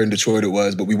forget where in Detroit it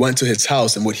was, but we went to his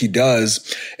house, and what he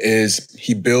does is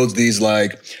he builds these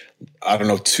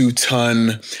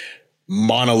 2-ton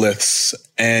monoliths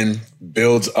and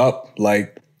builds up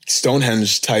like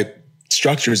Stonehenge type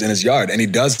structures in his yard, and he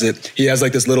does it. He has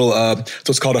like this little, so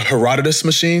it's called a Herodotus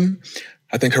machine.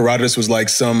 I think Herodotus was like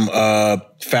some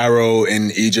pharaoh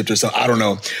in Egypt or something. I don't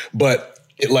know, but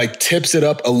it like tips it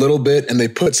up a little bit, and they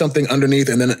put something underneath,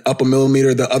 and then up a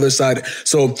millimeter the other side.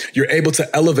 So you're able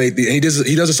to elevate and he does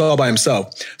this all by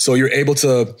himself. So you're able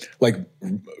to like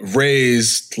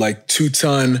raise like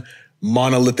 2-ton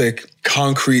monolithic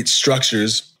concrete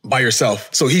structures by yourself.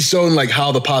 So he's shown like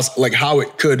how how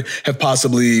it could have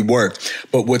possibly worked.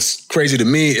 But what's crazy to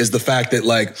me is the fact that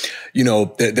like, you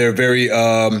know, that they're very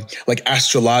like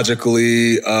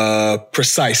astrologically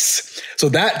precise. So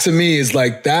that to me is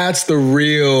like, that's the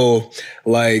real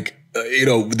like, you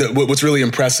know, what's really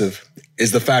impressive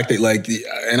is the fact that like,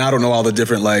 and I don't know all the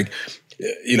different like,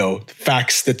 you know,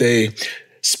 facts that they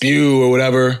spew or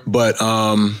whatever, but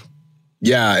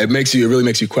yeah, it really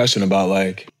makes you question about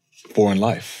like foreign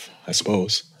life, I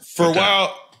suppose. For a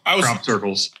while, I was crop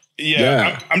circles.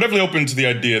 Yeah. I'm definitely open to the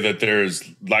idea that there's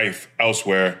life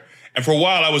elsewhere. And for a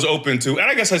while, I was open to,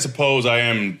 and I suppose I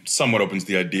am somewhat open to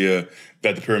the idea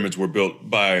that the pyramids were built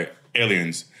by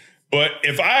aliens. But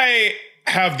if I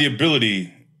have the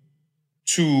ability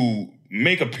to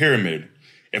make a pyramid,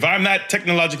 if I'm that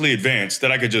technologically advanced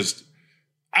that I could just,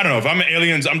 I don't know, if I'm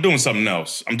aliens, I'm doing something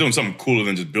else. I'm doing something cooler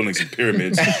than just building some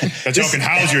pyramids that y'all can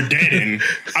house your dead in.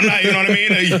 I'm not, you know what I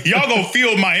mean? Y'all gonna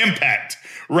feel my impact.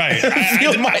 Right. I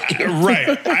think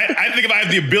if I have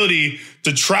the ability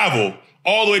to travel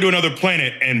all the way to another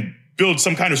planet and build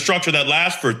some kind of structure that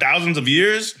lasts for thousands of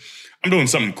years, I'm doing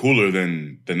something cooler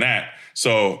than that.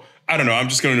 So I don't know. I'm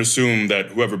just going to assume that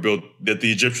whoever built, that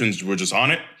the Egyptians were just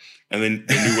on it. And then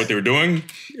they knew what they were doing,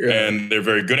 and they're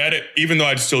very good at it, even though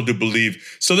I still do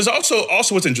believe. So there's also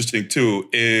what's interesting, too,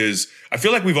 is I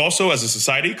feel like we've also, as a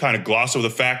society, kind of glossed over the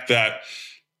fact that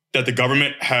the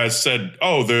government has said,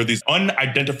 oh, there are these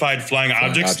unidentified flying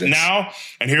objects now,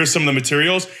 and here's some of the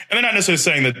materials. And they're not necessarily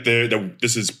saying that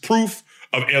this is proof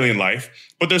of alien life,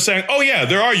 but they're saying, oh, yeah,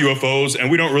 there are UFOs,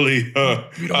 and we don't really,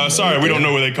 we don't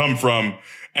know where they come from.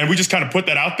 And we just kind of put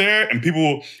that out there, and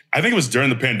people, I think it was during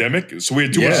the pandemic, so we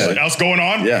had too much else going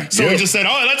on. Yeah. So we just said,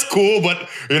 oh, that's cool, but,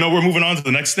 you know, we're moving on to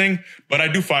the next thing. But I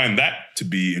do find that to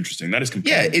be interesting. That is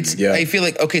compelling. I feel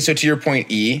like, okay, so to your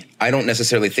point, E, I don't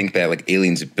necessarily think that like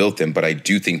aliens built them, but I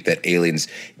do think that aliens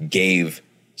gave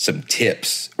some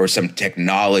tips or some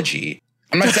technology.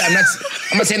 I'm not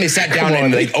saying they sat down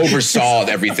and like oversaw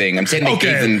everything. I'm saying they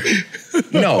gave them they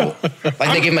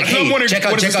gave them like, hey, check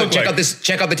out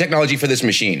the technology for this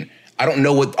machine. I don't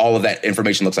know what all of that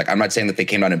information looks like. I'm not saying that they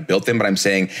came down and built them, but I'm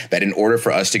saying that in order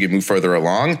for us to move further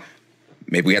along,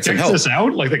 maybe we had some help. This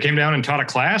out like they came down and taught a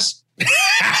class.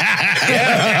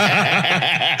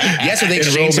 So they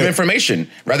exchanged some information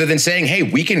rather than saying, hey,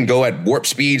 we can go at warp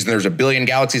speeds and there's 1 billion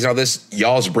galaxies and all this.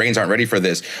 Y'all's brains aren't ready for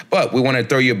this, but we want to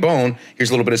throw you a bone. Here's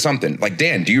a little bit of something. Like,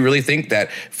 Dan, do you really think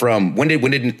that from when did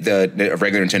the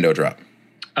regular Nintendo drop?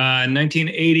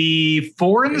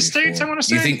 1984 in the States, I want to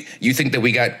say. You think that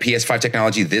we got PS5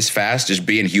 technology this fast just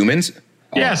being humans?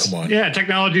 Yes. Come on. Yeah,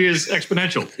 technology is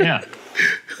exponential. Yeah.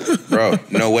 Bro,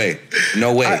 no way.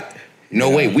 No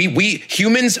way. We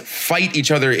humans fight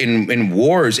each other in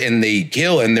wars and they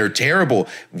kill and they're terrible.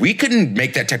 We couldn't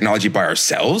make that technology by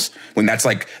ourselves when that's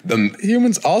like the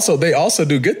humans they also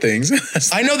do good things.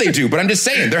 I know they do, but I'm just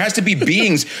saying there has to be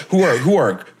beings who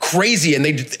are crazy and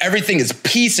everything is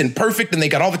peace and perfect and they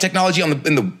got all the technology in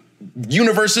the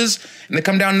universes and they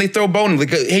come down and they throw a bone like,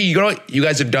 hey, you know what? You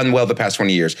guys have done well the past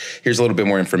 20 years. Here's a little bit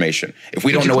more information. If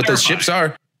we don't know what those ships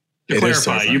are. To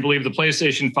clarify, you believe the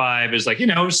PlayStation 5 is like, you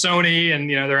know, Sony and,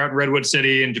 you know, they're out in Redwood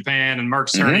City in Japan and Mark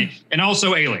Cerny and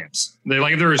also aliens. They're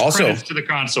like, there's credits to the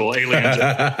console, aliens.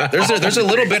 There's a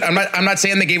little bit. I'm not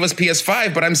saying they gave us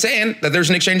PS5, but I'm saying that there's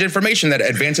an exchange of information that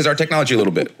advances our technology a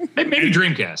little bit. Maybe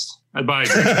Dreamcast. I'd buy a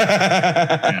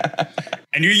Dreamcast.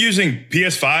 And you're using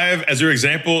PS5 as your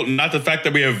example, not the fact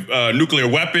that we have nuclear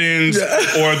weapons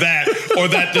or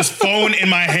that this phone in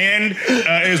my hand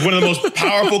is one of the most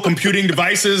powerful computing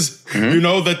devices, you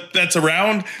know, that's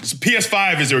around. So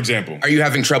PS5 is your example. Are you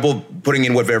having trouble putting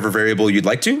in whatever variable you'd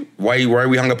like to? Why are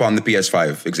we hung up on the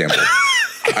PS5 example?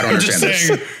 I don't understand this.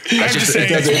 I'm just saying,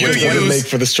 you make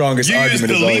for the strongest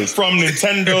argument. You use the leap from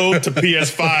Nintendo to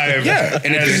PS5. Yeah,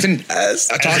 and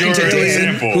talking to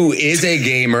Dan, who is a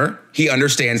gamer, he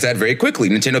understands that very quickly.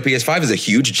 Nintendo PS5 is a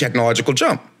huge technological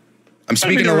jump. I'm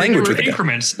speaking a language with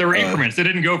increments. There were increments. They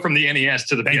didn't go from the NES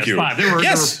to the PS5. There were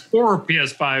 4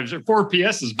 PS5s or 4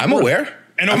 PSs. I'm aware.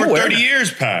 And over 30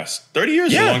 years passed. 30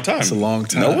 years is a long time. It's a long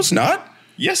time. No, it's not.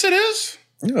 Yes, it is.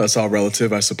 Yeah, that's all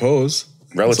relative, I suppose.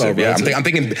 Relative, yeah. I'm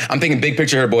thinking big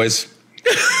picture here, boys.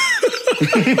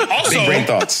 Also, Big brain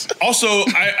thoughts. Also,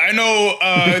 I know.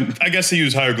 I guess they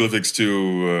use hieroglyphics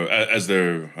to as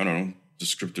their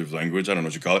descriptive language. I don't know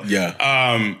what you call it.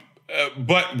 Yeah.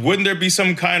 But wouldn't there be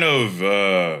some kind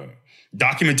of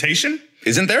documentation?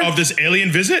 Isn't there? Of this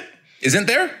alien visit? Isn't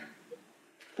there?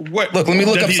 What? Look, let me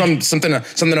look up something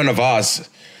on a vase.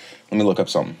 Let me look up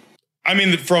something. I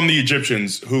mean, from the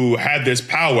Egyptians who had this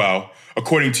powwow,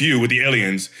 according to you, with the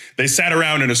aliens, they sat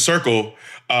around in a circle,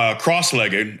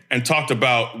 cross-legged, and talked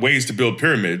about ways to build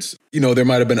pyramids. There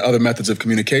might have been other methods of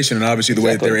communication, and obviously the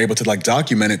way that they were able to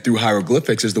document it through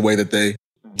hieroglyphics is the way that they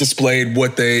displayed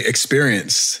what they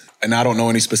experienced. And I don't know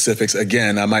any specifics.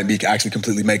 Again, I might be actually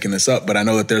completely making this up, but I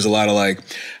know that there's a lot of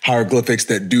hieroglyphics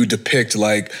that do depict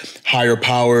higher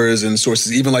powers and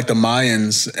sources, even the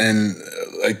Mayans and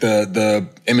the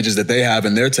images that they have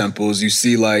in their temples. You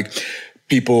see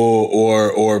people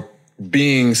or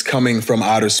beings coming from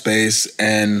outer space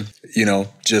and,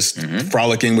 just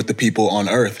frolicking with the people on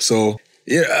Earth. So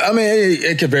yeah, I mean,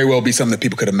 it could very well be something that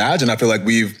people could imagine. I feel like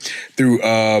we've, through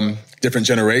different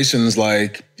generations,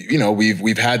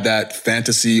 we've had that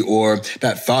fantasy or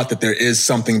that thought that there is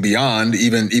something beyond,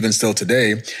 even still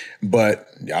today. But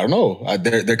I don't know.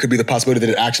 There could be the possibility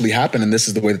that it actually happened, and this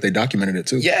is the way that they documented it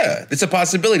too. Yeah, it's a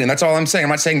possibility, and that's all I'm saying. I'm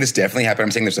not saying this definitely happened.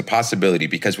 I'm saying there's a possibility,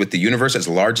 because with the universe as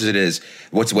large as it is,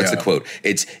 what's the quote?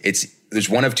 It's there's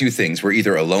one of two things. We're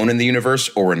either alone in the universe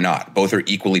or we're not. Both are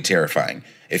equally terrifying.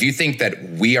 If you think that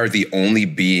we are the only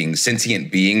beings,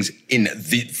 sentient beings in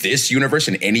this universe,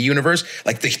 in any universe,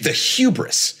 the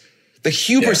hubris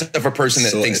of a person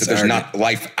that thinks that there's not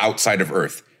life outside of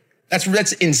Earth.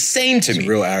 That's insane to me.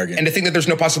 Real arrogant. And to think that there's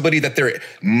no possibility that they're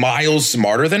miles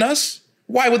smarter than us.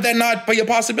 Why would that not be a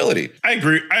possibility? I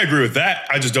agree with that.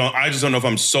 I just don't know if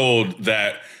I'm sold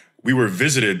that we were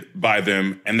visited by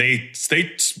them and they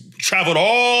traveled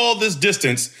all this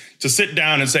distance to sit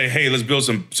down and say, hey, let's build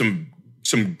some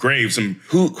graves.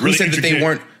 Who said that they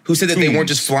weren't? Who said that they weren't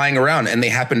just flying around and they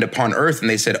happened upon Earth and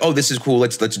they said, "Oh, this is cool.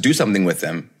 Let's do something with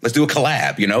them. Let's do a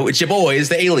collab." It's your boys,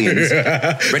 the aliens,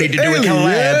 ready to do a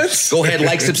collab. Go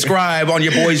ahead, subscribe on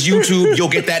your boys' YouTube. You'll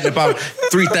get that in about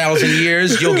 3,000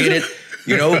 years. You'll get it.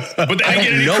 But they didn't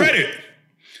get any credit.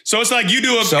 So it's like you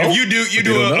do a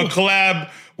collab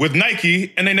with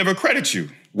Nike and they never credit you.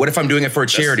 What if I'm doing it for a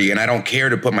charity and I don't care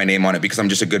to put my name on it because I'm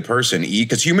just a good person?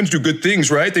 Because humans do good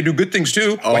things, right? They do good things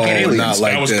too. Why can't aliens? Not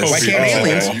like this. Why can't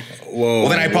aliens? Whoa. Well,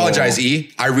 then I apologize, E.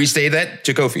 I restate that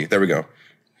to Kofi. There we go.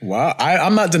 Wow,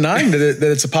 I'm not denying that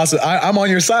it's a possibility. I'm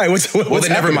on your side. What's well, then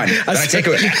never mind. Then I take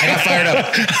it.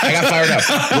 I got fired up.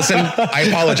 Listen, I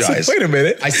apologize. Wait a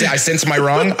minute. I sense my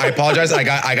wrong. I apologize. I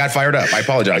got fired up. I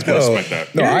apologize. No,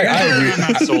 I agree. I'm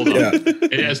not sold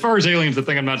on. As far as aliens, the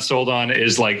thing I'm not sold on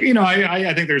is I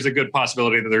think there's a good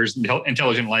possibility that there's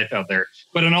intelligent life out there.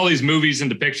 But in all these movies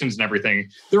and depictions and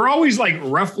everything, they're always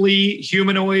roughly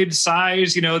humanoid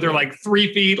size. They're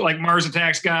 3 feet, like Mars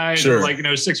Attacks guys, sure.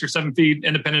 or 6 or 7 feet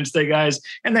Independence Day guys,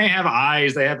 and they have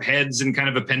eyes, they have heads and kind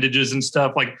of appendages and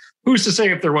stuff. Who's to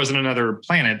say if there wasn't another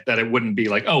planet that it wouldn't be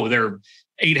they're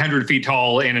 800 feet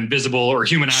tall and invisible, or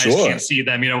human eyes can't see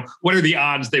them. What are the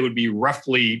odds they would be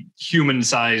roughly human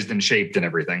sized and shaped and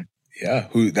everything? Yeah,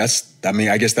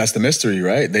 I guess that's the mystery,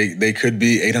 right? They could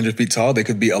be 800 feet tall. They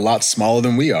could be a lot smaller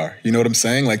than we are. You know what I'm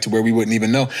saying? To where we wouldn't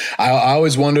even know. I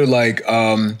always wonder,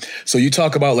 so you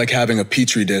talk about having a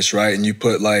petri dish, right? And you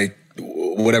put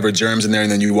whatever germs in there, and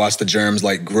then you watch the germs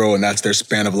grow, and that's their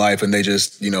span of life, and they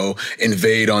just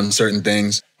invade on certain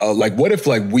things. What if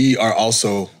we are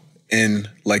also in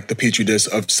the petri dish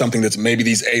of something that's maybe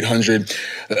these 800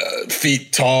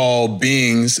 feet tall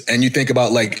beings, and you think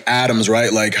about atoms, right?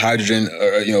 Hydrogen,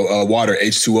 water,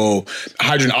 H2O,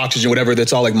 hydrogen, oxygen, whatever.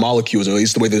 That's all molecules, or at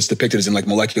least the way that it's depicted is in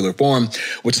molecular form,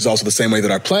 which is also the same way that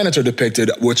our planets are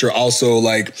depicted, which are also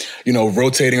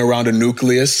rotating around a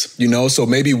nucleus. So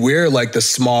maybe we're the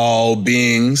small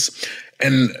beings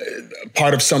and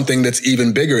part of something that's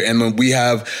even bigger. And when we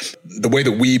have the way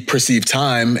that we perceive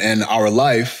time and our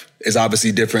life is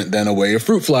obviously different than a way a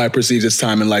fruit fly perceives its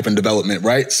time in life and development,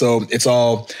 right? So it's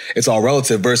all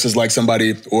relative versus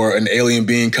somebody or an alien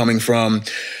being coming from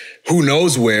who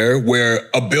knows where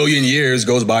a billion years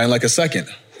goes by in a second.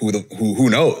 Who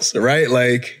knows, right?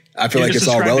 I feel it's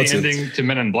all relative. The ending to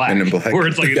Men in Black. Where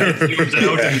it's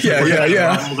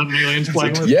aliens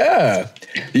playing with. Yeah.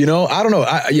 I don't know.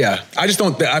 I just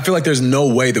don't. I feel there's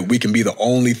no way that we can be the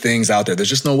only things out there. There's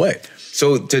just no way.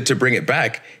 So to bring it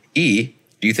back, E,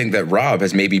 do you think that Rob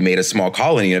has maybe made a small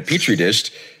colony in a petri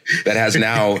dish that has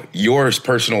now your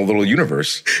personal little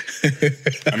universe?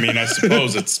 I mean, I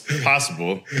suppose it's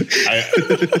possible.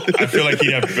 I feel like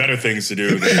he'd have better things to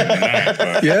do than that.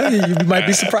 But Yeah, you might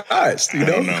be surprised. You I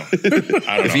don't know? know.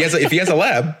 I don't know. If he has a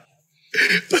lab,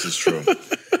 This is true.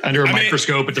 Under a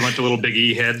microscope, it's a bunch of little Big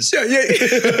E heads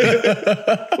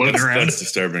Yeah. floating around. That's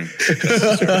disturbing.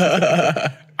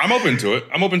 I'm open to it.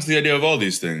 I'm open to the idea of all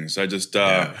these things. I just,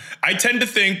 I tend to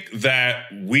think that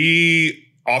we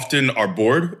often are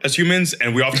bored as humans,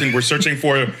 and we're searching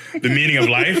for the meaning of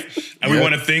life, and we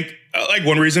want to think. Like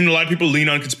one reason a lot of people lean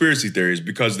on conspiracy theories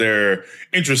because they're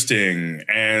interesting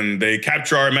and they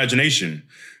capture our imagination.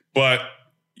 But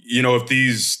you know, if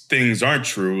these things aren't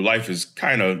true, life is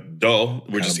kind of dull.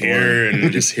 We're just here, and We're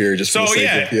just here, just so for the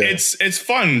sake of, it's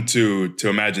fun to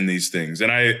imagine these things,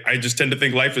 and I just tend to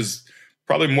think life is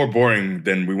probably more boring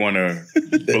than we want to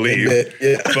believe.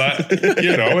 But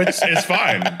you know, it's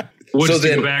fine. Well, So just to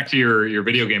then- go back to your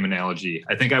video game analogy,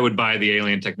 I think I would buy the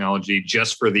alien technology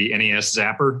just for the NES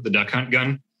Zapper, the duck hunt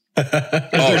gun. 'Cause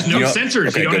there's no sensors.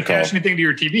 okay, You don't good attach call. anything to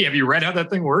your TV. Have you read how that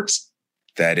thing works?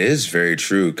 that is very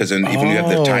true. Because then even you have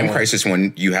the time crisis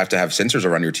when you have to have sensors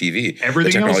around your TV.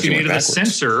 Everything The else, technology you went needed a backwards.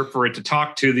 sensor for it to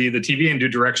talk to the TV and do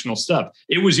directional stuff.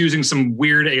 It was using some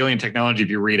weird alien technology if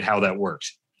you read how that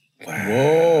worked.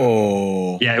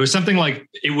 Whoa. Yeah, it was something like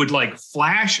it would like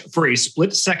flash for a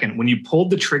split second. When you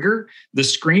pulled the trigger, the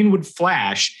screen would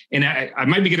flash. And I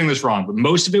might be getting this wrong, but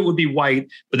most of it would be white.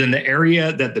 But then the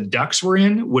area that the ducks were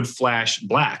in would flash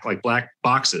black, like black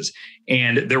boxes.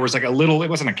 And there was like it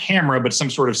wasn't a camera, but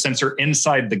some sort of sensor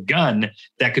inside the gun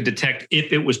that could detect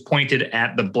if it was pointed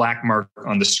at the black mark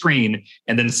on the screen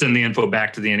and then send the info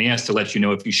back to the NES to let you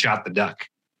know if you shot the duck.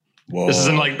 Whoa. This is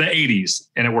in like the 80s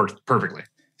and it worked perfectly.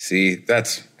 See,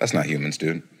 that's not humans,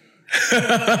 dude. Come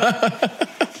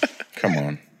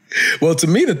on. Well, to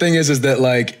me, the thing is that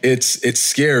like it's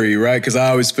scary, right? Because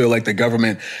I always feel like the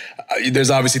government,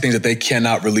 there's obviously things that they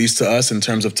cannot release to us in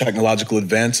terms of technological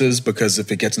advances, because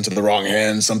if it gets into the wrong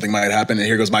hands, something might happen. And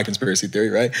here goes my conspiracy theory,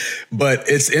 right? But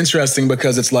it's interesting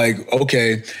because it's like,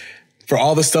 okay, for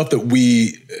all the stuff that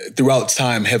we throughout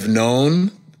time have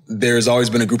known, there's always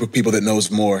been a group of people that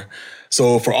knows more.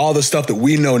 So for all the stuff that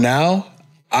we know now,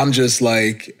 I'm just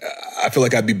like, I feel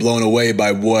like I'd be blown away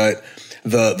by what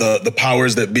the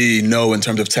powers that be know in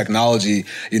terms of technology,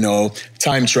 you know,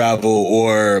 time travel,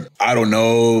 or I don't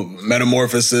know,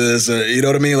 metamorphosis, or, you know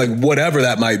what I mean? Like whatever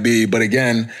that might be. But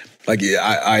again, like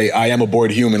I am a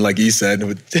bored human, like he said,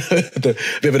 with the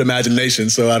vivid imagination.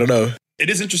 So I don't know. It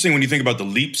is interesting when you think about the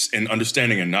leaps in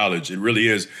understanding and knowledge. It really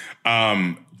is.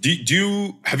 Have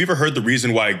you ever heard the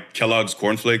reason why Kellogg's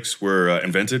cornflakes were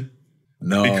invented?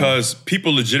 No. Because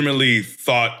people legitimately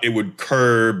thought it would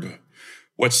curb.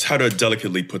 How to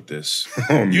delicately put this?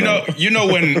 You know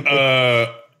when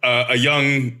a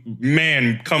young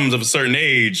man comes of a certain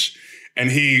age and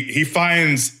he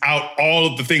finds out all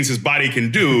of the things his body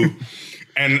can do.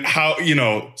 And how, you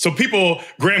know, so people,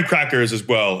 graham crackers as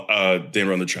well, they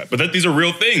run the trap. But these are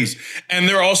real things. And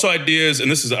there are also ideas,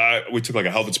 and this is, we took like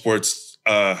a health and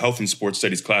sports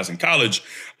studies class in college,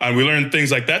 and we learned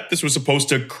things like that. This was supposed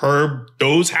to curb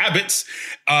those habits.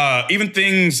 Even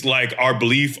things like our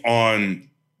belief on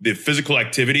the physical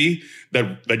activity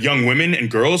that young women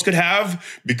and girls could have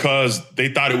because they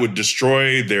thought it would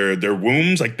destroy their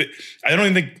wombs. I don't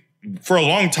even think, for a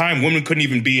long time, women couldn't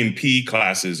even be in PE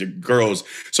classes, or girls.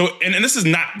 So, and this is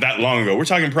not that long ago. We're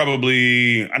talking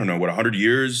probably, I don't know, 100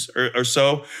 years or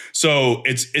so. So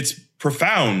it's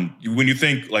profound when you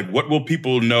think, like, what will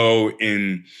people know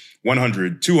in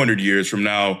 100, 200 years from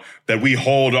now that we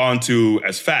hold on to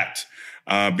as fact?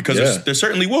 Because there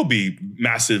certainly will be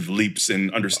massive leaps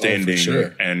in understanding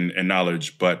and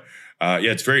knowledge. But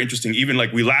it's very interesting. Even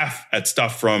like we laugh at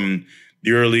stuff from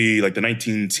the early, like the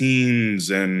 19-teens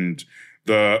and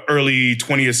the early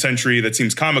 20th century that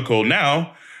seems comical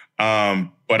now.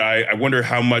 But I wonder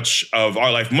how much of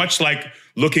our life, much like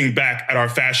looking back at our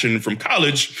fashion from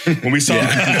college when we saw in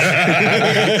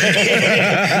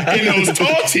those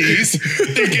tall tees,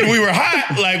 thinking we were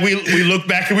hot, like we look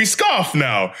back and we scoff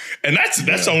now. And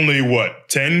that's only what,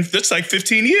 10, that's like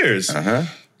 15 years.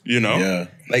 You know? Yeah.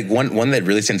 Like one that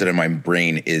really stands out in my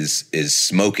brain is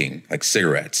smoking, like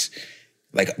cigarettes.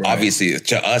 Like obviously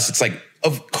to us, it's like,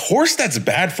 of course that's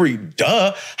bad for you.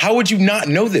 Duh. How would you not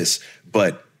know this?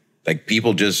 But like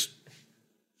people just,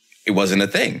 it wasn't a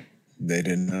thing. They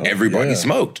didn't know. Everybody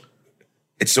smoked.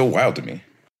 It's so wild to me.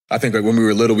 I think like when we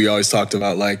were little, we always talked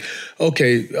about like,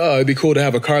 okay, it'd be cool to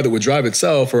have a car that would drive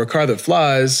itself or a car that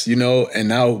flies, you know, and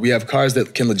now we have cars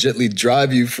that can legitimately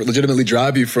drive you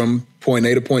from point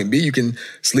A to point B, you can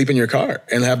sleep in your car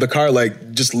and have the car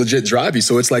like just legit drive you.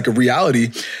 So it's like a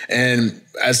reality. And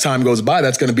as time goes by,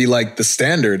 that's going to be like the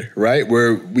standard, right?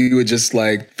 Where we would just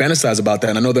like fantasize about that.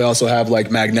 And I know they also have like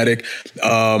magnetic,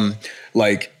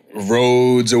 like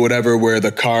roads or whatever, where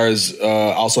the cars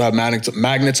also have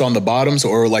magnets on the bottoms,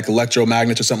 or like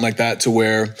electromagnets or something like that, to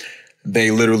where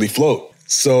they literally float.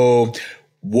 So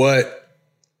what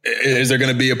is there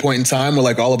going to be a point in time where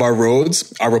like all of our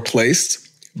roads are replaced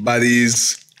by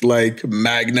these like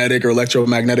magnetic or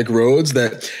electromagnetic roads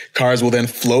that cars will then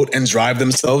float and drive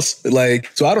themselves?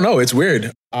 Like, so I don't know. It's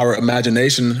weird. Our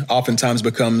imagination oftentimes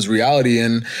becomes reality,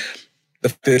 and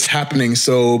it's happening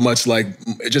so much, like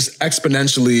just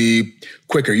exponentially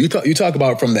quicker. You talk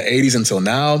about from the 80s until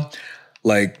now.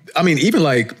 Like, I mean, even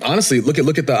like, honestly, look at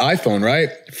the iPhone,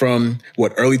 right? From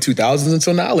what, early 2000s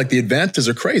until now, like the advances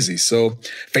are crazy. So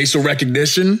facial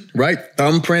recognition, right?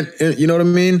 Thumbprint, you know what I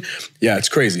mean? Yeah, it's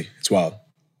crazy. It's wild.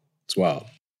 It's wild.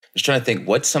 I was trying to think,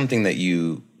 what's something that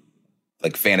you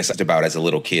like fantasized about as a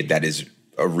little kid that is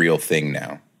a real thing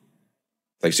now?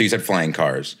 Like, so you said flying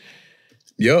cars.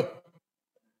 Yep.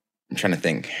 I'm trying to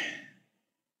think.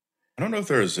 I don't know if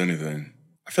there is anything.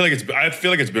 I feel like it's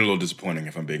been a little disappointing,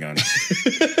 if I'm being honest.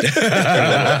 It's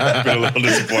been a little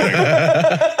disappointing.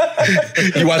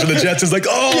 You watching the Jets, it's like,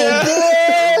 oh,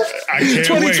 boy, I can't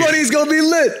 2020 is gonna be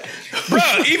lit. Bro,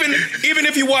 even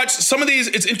if you watch some of these,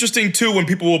 it's interesting too when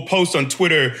people will post on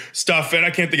Twitter stuff, and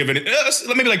I can't think of it.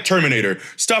 Maybe like Terminator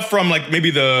stuff from like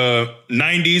maybe the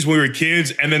 90s when we were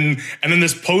kids, and then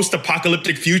this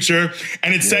post-apocalyptic future,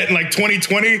 and it's set in like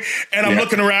 2020, and I'm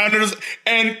looking around,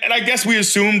 and I guess we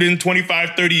assumed in 25,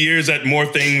 30 years that more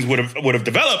things would have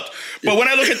developed. But when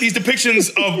I look at these depictions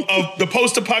of the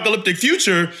post-apocalyptic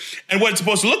future and what it's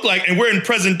supposed to look like, and we're in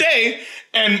present day,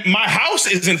 and my house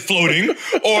isn't floating, or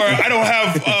I don't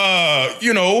have,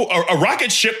 a rocket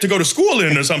ship to go to school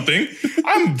in or something,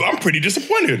 I'm pretty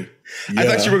disappointed. Yeah. I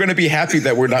thought you were going to be happy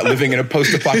that we're not living in a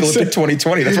post-apocalyptic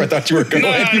 2020. That's where I thought you were going. No.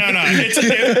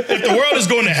 If the world is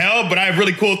going to hell, but I have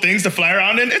really cool things to fly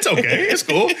around in, it's okay. It's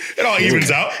cool. It all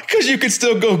evens out. Because you could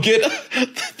still go get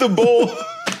the bowl.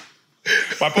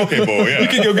 My Poke Bowl, yeah. You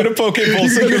can go get a Poke Bowl,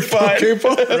 so you're fine.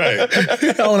 Right.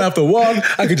 I don't have to walk.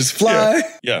 I could just fly.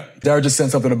 Yeah. Dara just sent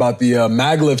something about the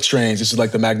maglev trains. This is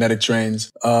like the magnetic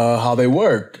trains, how they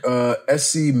work.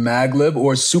 SC maglev,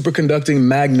 or superconducting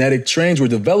magnetic trains, were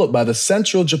developed by the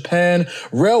Central Japan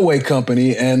Railway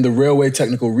Company and the Railway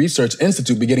Technical Research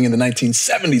Institute beginning in the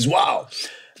 1970s. Wow.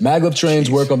 Maglev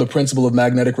trains work on the principle of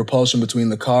magnetic repulsion between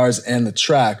the cars and the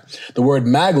track. The word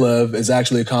maglev is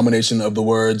actually a combination of the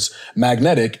words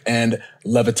magnetic and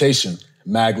levitation.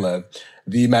 Maglev.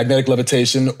 The magnetic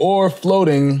levitation or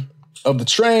floating of the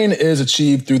train is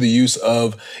achieved through the use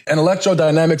of an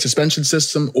electrodynamic suspension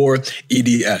system, or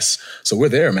EDS. So we're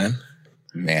there, man.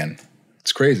 Man.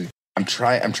 It's crazy. I'm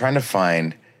trying to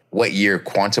find what year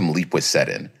Quantum Leap was set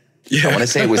in. Yeah. I want to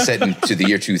say it was set into the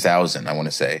year 2000, I want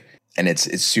to say. And it's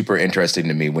super interesting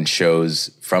to me when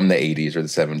shows from the 80s or the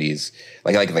 70s,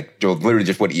 like literally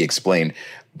just what he explained,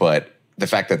 but the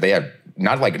fact that they have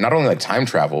not only like time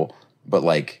travel, but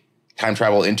like time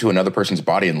travel into another person's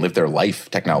body and live their life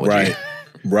technology.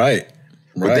 Right.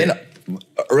 But then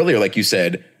earlier, like you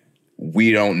said,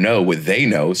 we don't know what they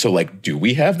know. So like, do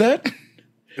we have that?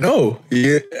 No,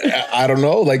 I don't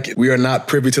know. Like, we are not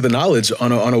privy to the knowledge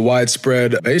on a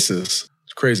widespread basis.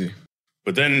 It's crazy.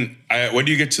 But then when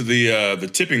do you get to the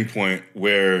tipping point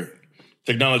where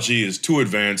technology is too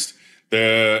advanced,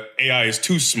 the AI is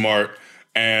too smart,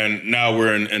 and now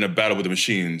we're in a battle with the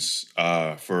machines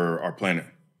for our planet?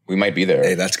 We might be there.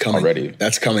 Hey, that's coming already.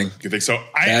 That's coming. You think so?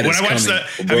 When I watched that,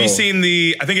 have you seen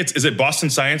is it Boston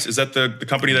Science? Is that the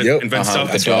company that invents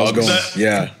stuff? The dogs.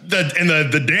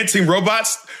 The dancing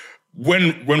robots.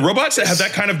 When robots have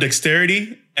that kind of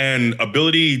dexterity and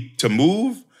ability to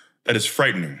move, that is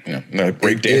frightening. Yeah,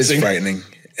 it is frightening,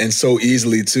 and so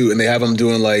easily too. And they have them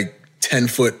doing like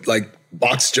 10-foot like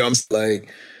box jumps.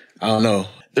 Like, I don't know.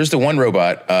 There's the one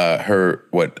robot,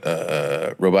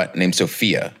 robot named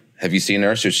Sophia. Have you seen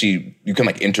her? So you can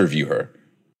like interview her.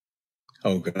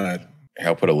 Oh God.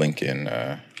 I'll put a link in.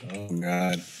 Oh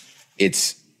God.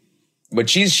 But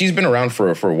she's been around for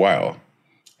a while.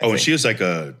 And she has like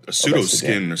a pseudo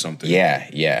skin or something.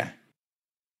 Yeah.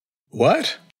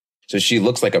 What? So she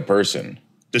looks like a person.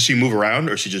 Does she move around,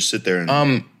 or she just sit there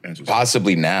and answers?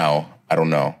 Possibly now. I don't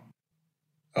know.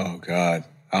 Oh God,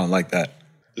 I don't like that.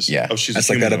 She's that's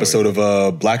like that episode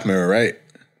of Black Mirror, right?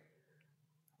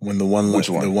 When the one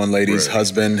lady's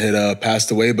husband had passed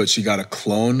away, but she got a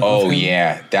clone. Oh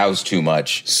yeah, that was too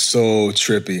much. So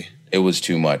trippy. It was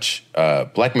too much.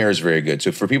 Black Mirror is very good.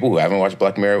 So for people who haven't watched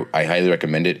Black Mirror, I highly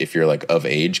recommend it if you're like of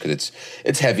age, because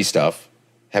it's heavy stuff.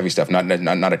 Heavy stuff,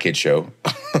 not a kid show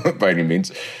by any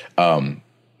means,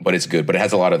 but it's good. But it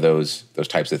has a lot of those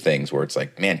types of things where it's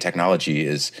like, man, technology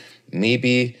is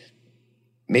maybe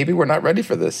we're not ready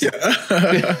for this. Yeah.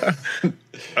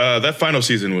 That final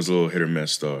season was a little hit or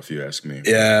miss, though, if you ask me.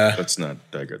 Yeah, that's not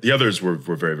that good. The others were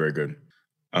very, very good.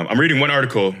 I'm reading one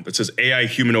article that says AI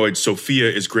humanoid Sophia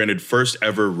is granted first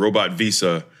ever robot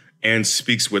visa and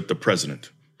speaks with the president.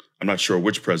 I'm not sure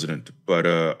which president, but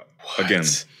again.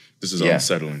 This is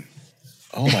unsettling.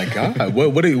 Oh my God!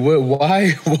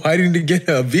 Why didn't you get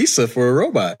a visa for a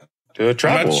robot? To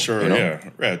travel. I'm not sure.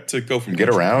 Yeah, to go from get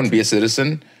around, be a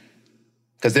citizen.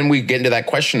 Because then we get into that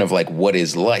question of like, what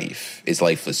is life? Is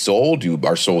life a soul?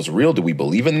 Are souls real? Do we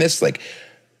believe in this? Like,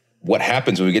 what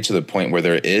happens when we get to the point where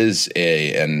there is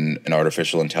an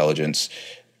artificial intelligence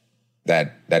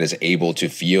that is able to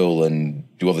feel and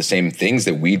do all the same things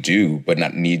that we do, but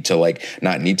not need to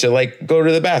go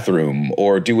to the bathroom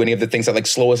or do any of the things that like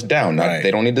slow us down. They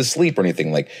don't need to sleep or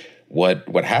anything. Like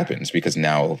what happens? Because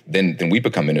now then we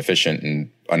become inefficient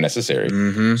and unnecessary.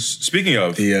 Mm-hmm. Speaking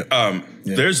of,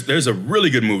 there's a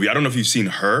really good movie. I don't know if you've seen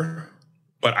Her,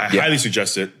 but I highly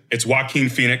suggest it. It's Joaquin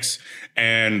Phoenix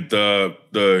and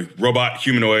the robot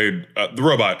humanoid. The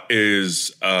robot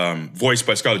is voiced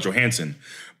by Scarlett Johansson.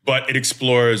 But it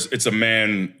explores, it's a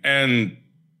man, and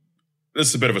this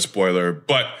is a bit of a spoiler,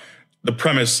 but the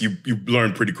premise you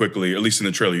learn pretty quickly, at least in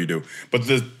the trailer you do. But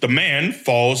the man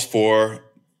falls for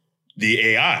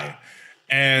the AI.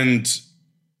 And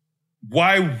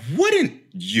why wouldn't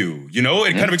you? You know,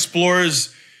 it kind of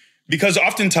explores, because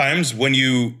oftentimes when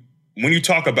you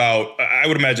talk about, I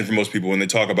would imagine for most people when they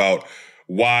talk about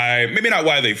why, maybe not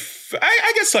why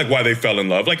I guess like why they fell in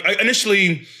love. Like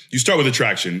initially you start with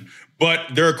attraction,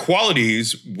 but there are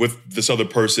qualities with this other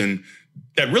person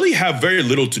that really have very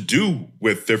little to do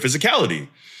with their physicality.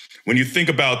 When you think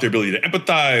about their ability to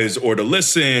empathize or to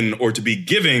listen or to be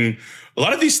giving, a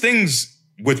lot of these things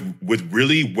with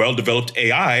really well-developed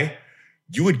AI,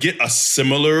 you would get a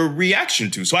similar reaction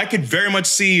to. So I could very much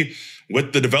see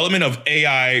with the development of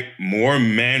AI, more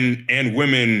men and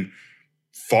women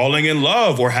falling in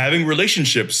love or having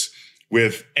relationships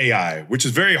with AI, which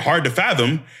is very hard to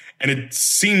fathom. And it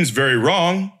seems very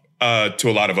wrong to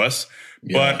a lot of us.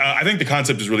 Yeah. But I think the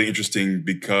concept is really interesting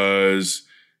because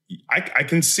I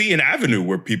can see an avenue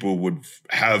where people would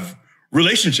have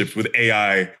relationships with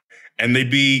AI and they'd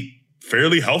be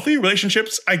fairly healthy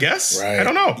relationships, I guess. Right. I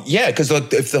don't know. Yeah, because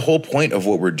if the whole point of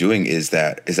what we're doing is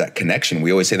that connection,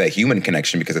 we always say that human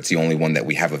connection because it's the only one that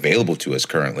we have available to us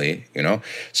currently, you know?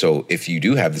 So if you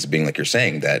do have this being, like you're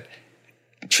saying, that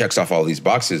checks off all these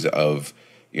boxes of,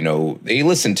 you know, they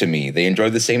listen to me, they enjoy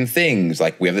the same things,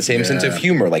 like we have the same sense of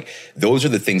humor. Like those are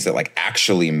the things that like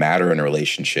actually matter in a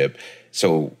relationship.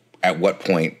 So at what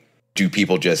point do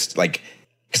people just like,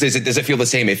 because does it feel the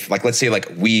same if like, let's say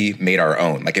like we made our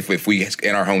own, like if we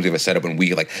in our homes we have a setup and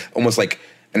we like almost like,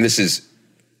 and this is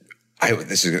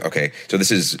okay. So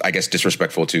this is, I guess,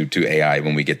 disrespectful to AI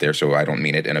when we get there. So I don't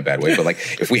mean it in a bad way, but like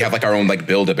if we have like our own like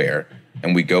Build-A-Bear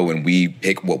and we go and we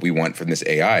pick what we want from this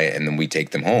AI and then we take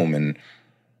them home and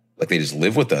like they just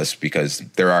live with us because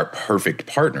they're our perfect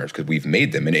partners because we've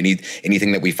made them. And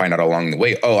anything that we find out along the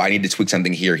way, oh, I need to tweak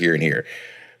something here, here, and here.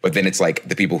 But then it's like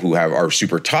the people who are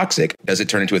super toxic, does it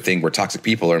turn into a thing where toxic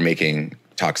people are making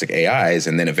toxic AIs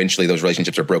and then eventually those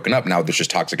relationships are broken up? Now there's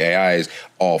just toxic AIs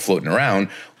all floating around.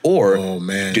 Or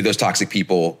do those toxic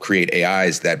people create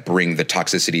AIs that bring the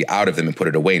toxicity out of them and put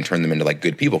it away and turn them into like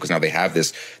good people? Because now they have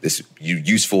this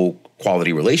useful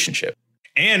quality relationship.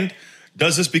 And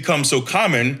does this become so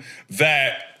common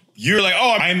that you're like,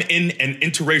 oh, I'm in an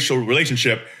interracial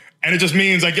relationship, and it just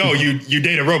means like, yo, you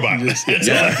date a robot. That's right.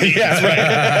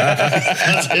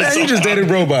 Man, you just dated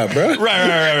a robot, bro.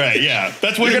 Right. Yeah,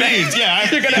 that's what it means. Yeah,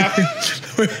 you're gonna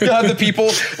have the people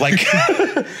like,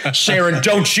 Sharon,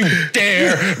 don't you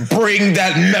dare bring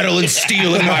that metal and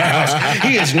steel in my house.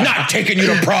 He is not taking you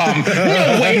to prom.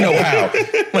 No way, no how.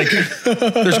 Like,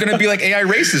 there's gonna be like AI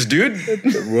races, dude.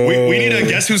 We need a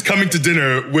guess who's coming to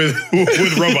dinner with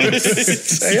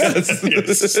robots. Yes.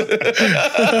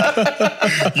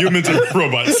 Humans and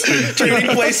robots. Trading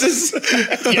places.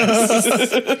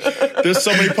 Yes. There's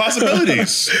so many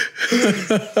possibilities.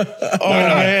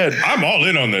 Man. I'm all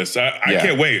in on this. I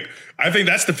can't wait. I think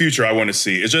that's the future I want to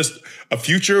see. It's just a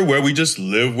future where we just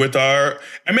live with and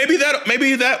maybe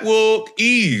that will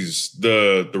ease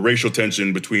the racial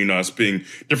tension between us being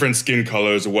different skin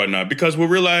colors or whatnot, because we'll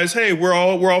realize, hey, we're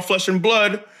all flesh and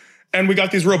blood, And we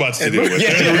got these robots to deal with.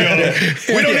 Yeah.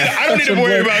 I don't need to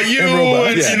worry about you.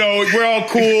 And, we're all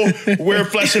cool. We're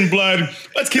flesh and blood.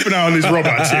 Let's keep an eye on these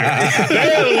robots here.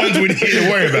 They're the ones we need to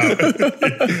worry about.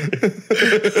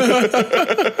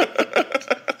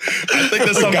 I think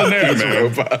there's something there,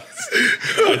 man.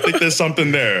 I think there's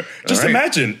something there. Just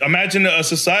imagine a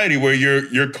society where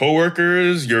your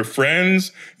coworkers, your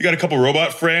friends, you got a couple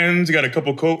robot friends, you got a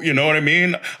couple you know what I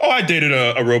mean? Oh, I dated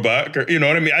a robot, you know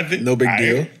what I mean? I think no big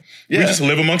deal. We just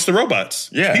live amongst the robots,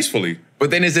 peacefully. But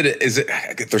then is it?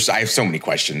 I have so many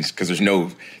questions because there's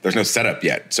no setup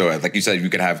yet. So like you said, you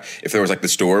could have, if there was like the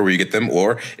store where you get them,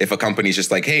 or if a company's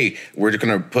just like, hey, we're just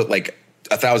gonna put like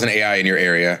 1,000 AI in your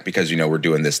area because, we're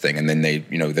doing this thing. And then they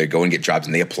go and get jobs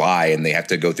and they apply and they have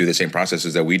to go through the same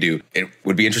processes that we do. It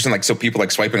would be interesting. Like, so people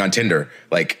like swiping on Tinder,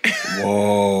 like,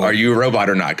 whoa, are you a robot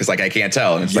or not? Because like, I can't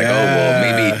tell. And it's like, oh, well,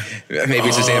 maybe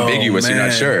it's just ambiguous. Man. You're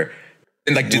not sure.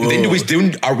 And like, do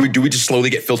we just slowly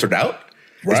get filtered out?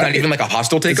 Right. It's not even like a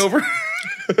hostile takeover.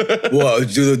 Well,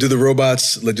 do the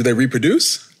robots, like, do they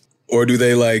reproduce or do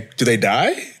they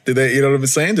die? Do they, you know what I'm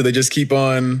saying? Do they just keep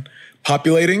on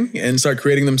populating and start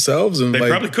creating themselves? And they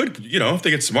probably could, if they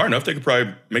get smart enough, they could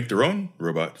probably make their own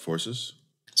robot forces.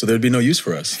 So there'd be no use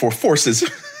for us. For forces.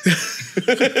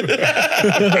 I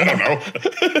don't know.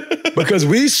 Because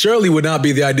we surely would not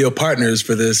be the ideal partners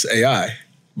for this AI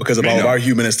because of all of our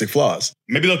humanistic flaws.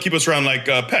 Maybe they'll keep us around like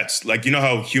pets. Like,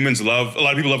 how humans a lot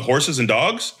of people love horses and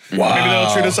dogs. Wow. Maybe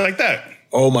they'll treat us like that.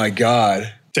 Oh my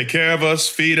God. Take care of us,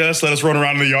 feed us, let us run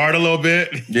around in the yard a little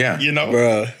bit. Yeah.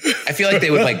 Bruh. I feel like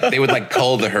they would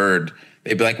cull the herd.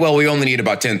 They'd be like, well, we only need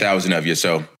about 10,000 of you,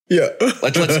 so yeah.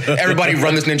 let's everybody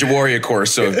run this Ninja Warrior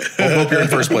course, so we'll hope you're in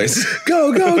first place.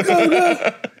 Go.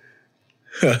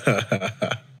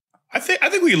 I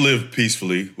think we live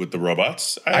peacefully with the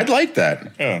robots. I'd like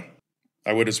that. Yeah.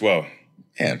 I would as well.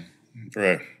 Man.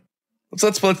 Right.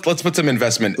 Let's put some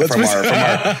investment from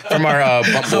our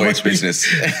Bump Boy business.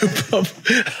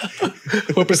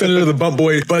 What percentage of the Bump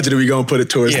Boy budget are we going to put it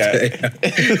towards today?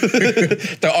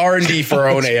 The R&D for our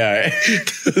own AI.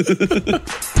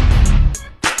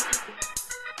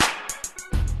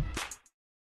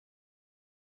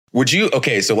 Would you?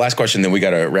 Okay, so last question, then we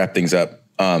got to wrap things up.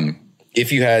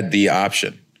 If you had the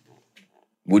option,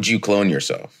 would you clone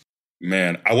yourself?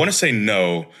 Man, I want to say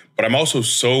no, but I'm also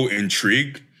so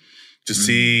intrigued to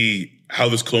see how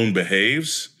this clone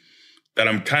behaves that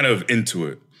I'm kind of into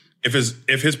it. If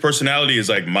his personality is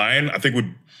like mine, I think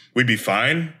we'd be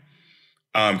fine.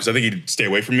 Because I think he'd stay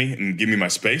away from me and give me my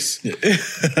space.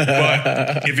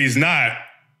 But if he's not,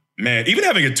 man, even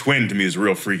having a twin to me is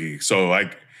real freaky. So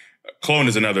like, clone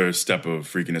is another step of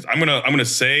freakiness. I'm gonna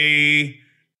say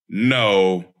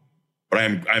no, but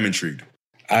I'm intrigued.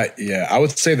 I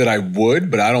would say that I would,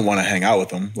 but I don't want to hang out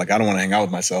with him. Like, I don't want to hang out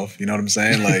with myself. You know what I'm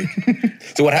saying? Like,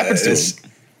 so what happens to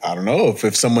him? I don't know.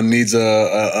 If someone needs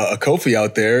a Kofi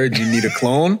out there, do you need a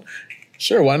clone?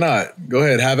 Sure, why not? Go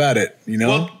ahead, have at it.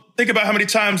 Well, think about how many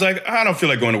times, like, I don't feel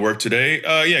like going to work today.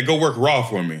 Go work Raw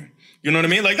for me. You know what I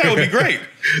mean? Like, that would be great.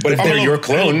 But if they're your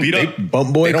clone,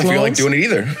 Bump Boy they don't clones? feel like doing it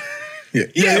either. Yeah,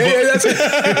 that's it.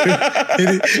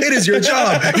 It is your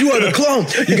job. You are the clone.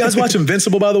 You guys watch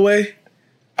Invincible, by the way?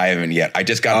 I haven't yet. I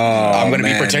just got, I'm going to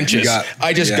be pretentious.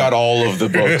 I just got all of the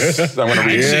books. I'm going to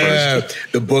read first.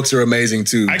 The books are amazing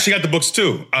too. I actually got the books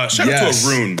too. Shout out to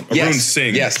Arun. Arun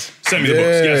Singh. Yes. Send me the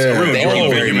books. Yes, Arun. Thank you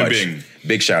very much. Being.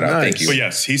 Big shout out. Thank you. But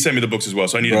yes, he sent me the books as well,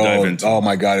 so I need to dive into. Oh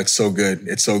my God, it's so good.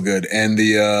 It's so good. And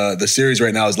the series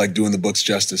right now is like doing the books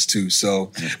justice too.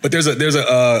 So, but there's an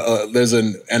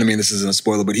enemy, and this isn't a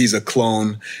spoiler, but he's a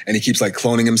clone and he keeps like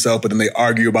cloning himself, but then they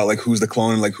argue about like who's the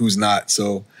clone and like who's not.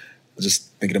 So I was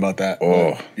just thinking about that.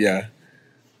 Oh. Yeah.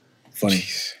 Funny.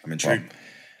 Jeez. I'm intrigued. Well,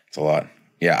 it's a lot.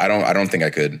 Yeah, I don't think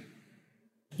I could.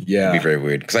 Yeah. It'd be very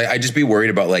weird. Because I'd just be worried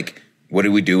about like, what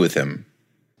do we do with him?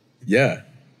 Yeah.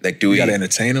 Like, do we gotta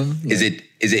entertain him? Is it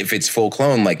if it's full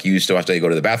clone, like you still have to go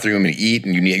to the bathroom and eat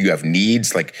and you have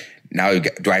needs, like now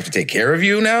do I have to take care of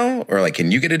you now? Or like,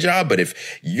 can you get a job? But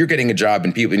if you're getting a job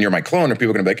and you're my clone, are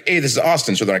people gonna be like, hey, this is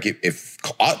Austin. So then if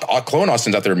clone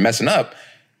Austin's out there messing up,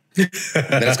 then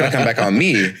it's gonna come back on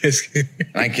me. And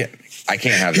I can't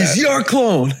have that. He's your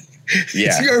clone. Yeah.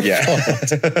 It's your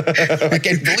fault. I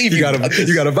can't believe you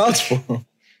gotta vouch for him.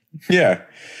 Yeah.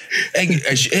 Hey,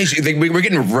 we're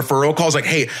getting referral calls like,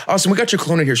 hey, Austin, we got your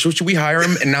clone in here. Should we hire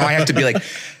him? And now I have to be like,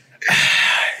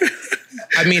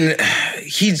 I mean,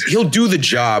 he'll do the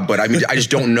job, but I mean, I just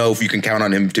don't know if you can count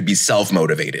on him to be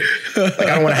self-motivated. Like, I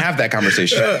don't want to have that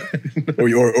conversation.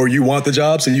 Or you want the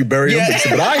job, so you bury him.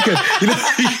 But I could.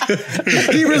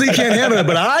 He really can't handle it,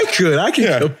 but I could. I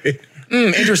can.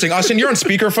 Interesting. Austin, you're on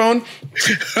speakerphone.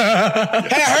 Hey,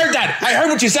 I heard that. I heard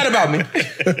what you said about me. I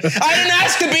didn't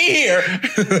ask to be here.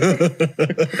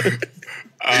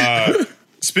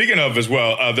 Speaking of as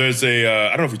well, there's a, I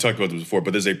don't know if we talked about this before,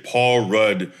 but there's a Paul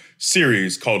Rudd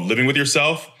series called Living With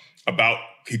Yourself about,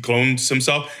 he clones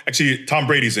himself. Actually, Tom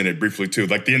Brady's in it briefly too.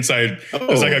 Like the inside,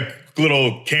 there's like a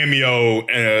little cameo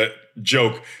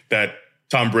joke that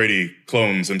Tom Brady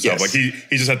clones himself. Yes. Like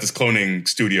he just had this cloning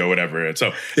studio, whatever. And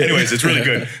so anyways, it's really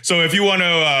good. So if you want to,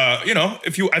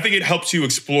 I think it helps you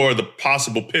explore the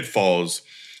possible pitfalls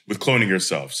with cloning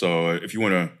yourself. So if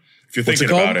you're thinking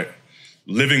about it,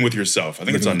 Living With Yourself. I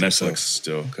think it's on Netflix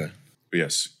still. Okay. But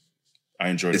yes, I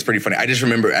enjoyed it. It's pretty funny. I just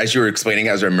remember, as you were explaining,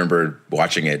 as I remember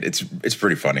watching it, it's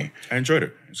pretty funny. I enjoyed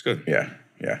it. It's good. Yeah.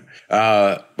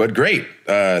 But great.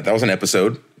 That was an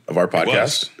episode of our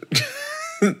podcast.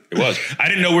 It was. I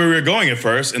didn't know where we were going at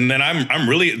first, and then I'm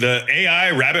really the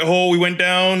AI rabbit hole we went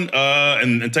down,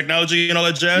 and technology and all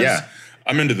that jazz. Yeah,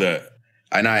 I'm into that.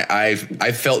 And I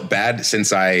felt bad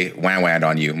since I wham-whammed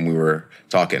on you when we were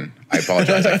talking. I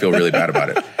apologize. I feel really bad about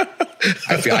it.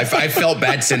 I felt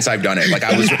bad since I've done it. Like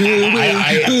I almost texted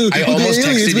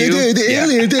you. Yeah.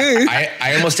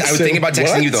 I was thinking about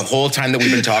texting you the whole time that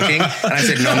we've been talking, and I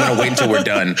said, no, I'm going to wait until we're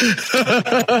done.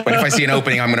 But if I see an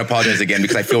opening, I'm going to apologize again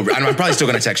because I'm probably still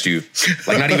going to text you,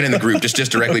 like not even in the group,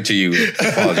 just directly to you.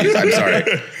 Apologies. I'm sorry.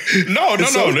 No.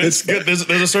 It's good. There's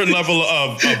a certain level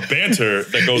of banter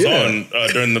that goes on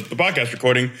during the podcast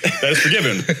recording that is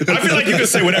forgiven. I feel like you can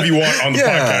say whatever you want on the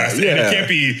podcast, and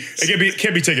it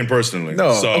can't be taken personally.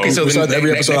 No. So, okay, so we start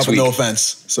every episode off with no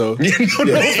offense. So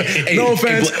no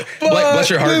offense. Bless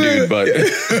your heart, dude. But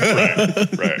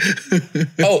right.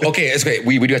 Oh, okay. It's okay.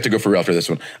 We do have to go for real after this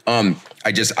one.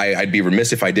 I'd be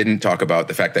remiss if I didn't talk about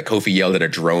the fact that Kofi yelled at a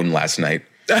drone last night.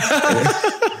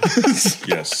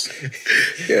 Yes.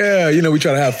 Yeah, we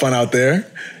try to have fun out there.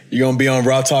 You're gonna be on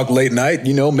Raw Talk late night.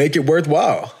 Make it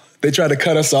worthwhile. They try to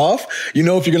cut us off. If you're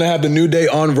going to have the New Day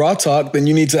on Raw Talk, then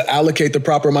you need to allocate the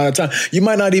proper amount of time. You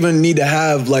might not even need to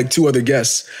have like 2 other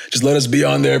guests. Just let us be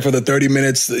on there for the 30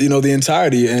 minutes, the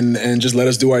entirety and just let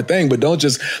us do our thing. But don't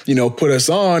just, put us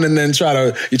on and then try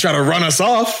to run us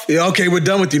off. Okay, we're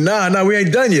done with you. Nah, we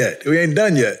ain't done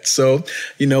yet. So,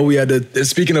 we had to,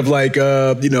 speaking of like,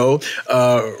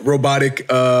 robotic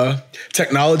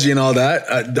technology and all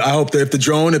that, I hope that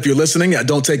if you're listening,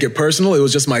 don't take it personal. It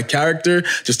was just my character,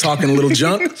 just talking a little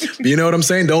junk. You know what I'm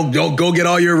saying? Don't go get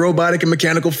all your robotic and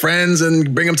mechanical friends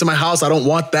and bring them to my house. I don't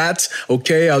want that.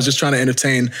 Okay, I was just trying to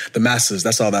entertain the masses.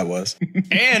 That's all that was.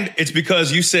 And it's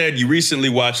because you said you recently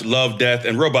watched Love, Death,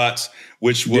 and Robots,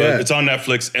 which was it's on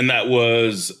Netflix, and that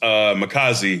was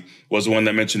Makazi was the one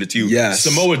that mentioned it to you. Yes.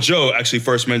 Samoa Joe actually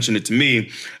first mentioned it to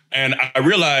me. And I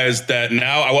realized that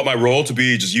now I want my role to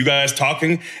be just you guys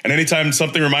talking. And anytime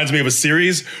something reminds me of a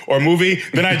series or a movie,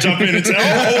 then I jump in and say, oh,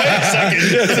 wait a second.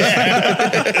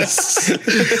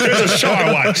 There's a show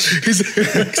I watch.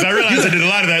 Because I realized I did a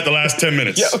lot of that the last 10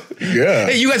 minutes. Yeah.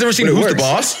 Hey, you guys ever seen Who's the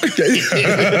Boss?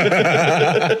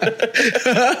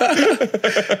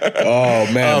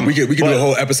 Oh, man. We could do a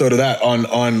whole episode of that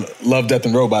on Love, Death,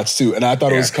 and Robots, too. And I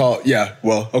thought it was called,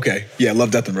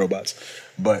 Love, Death, and Robots.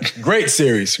 But great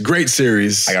series.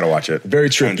 I gotta watch it. Very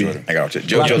trippy. I gotta watch it.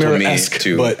 Joe told me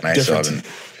too, but I still haven't.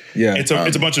 Yeah, it's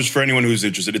a bunch of, for anyone who's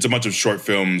interested, it's a bunch of short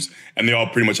films, and they all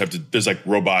pretty much there's like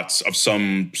robots of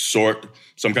some sort,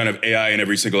 some kind of AI in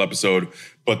every single episode,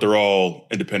 but they're all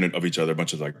independent of each other, a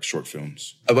bunch of like short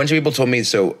films. A bunch of people told me,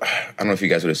 so I don't know if you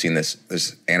guys would have seen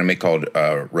this anime called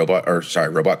Robot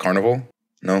Carnival.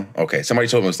 No? Okay. Somebody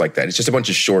told me it was like that. It's just a bunch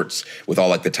of shorts with all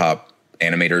like the top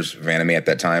animators of anime at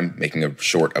that time making a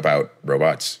short about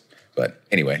robots. But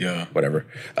anyway, whatever.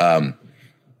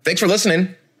 Thanks for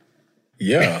listening.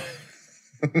 Yeah.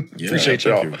 Appreciate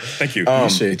y'all. Thank you.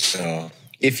 Appreciate y'all.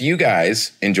 If you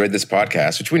guys enjoyed this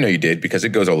podcast, which we know you did because it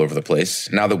goes all over the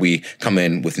place, now that we come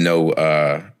in with no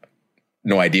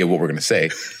idea what we're gonna say,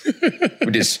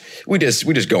 we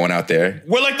just going out there.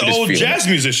 We're like the old jazz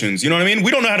musicians, you know what I mean? We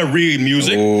don't know how to read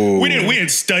music. Oh. We didn't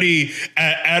study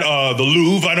at the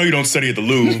Louvre. I know you don't study at the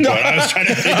Louvre, but I was trying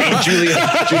to think of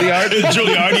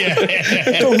Juilliard, yeah.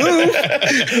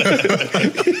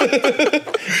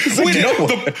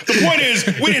 The point is,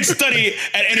 we didn't study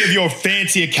at any of your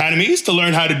fancy academies to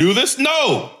learn how to do this.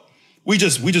 No. We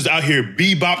just out here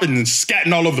bebopping and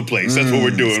scatting all over the place. That's what we're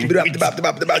doing.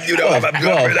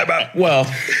 Well,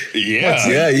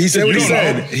 yeah. He said what he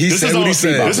said.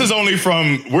 This is only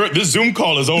from this Zoom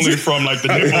call is only from like the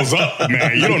nipples up,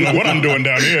 man. You don't know what I'm doing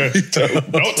down here.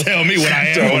 Don't tell me what I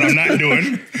am and what I'm not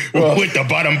doing with the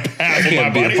bottom half of my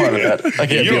body. I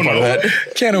can't be a part of that.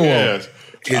 Can or won't.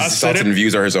 His thoughts and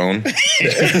views are his own. But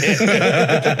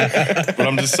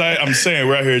I'm saying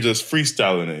we're out here just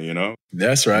freestyling it, you know?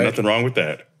 That's right. Nothing wrong with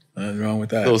that. Nothing wrong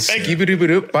with that. Little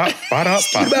skibidi-bidi-boop, bop, ba-da,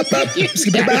 bop.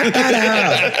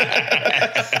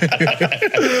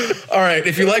 All right,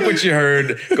 if you like what you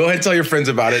heard, go ahead and tell your friends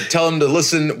about it. Tell them to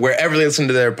listen wherever they listen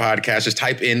to their podcast. Just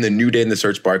type in the New Day in the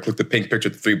search bar. Click the pink picture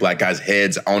with the 3 black guys'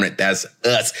 heads on it. That's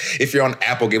us. If you're on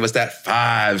Apple, give us that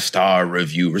 5-star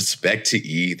review. Respect to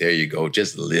E. There you go.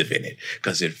 Just live in it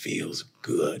because it feels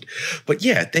good. But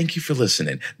yeah, thank you for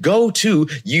listening. Go to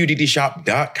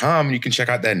uddshop.com and you can check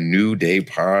out that New Day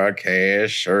podcast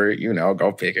shirt. You know,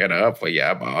 go pick it up for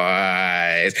ya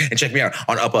boys. And check me out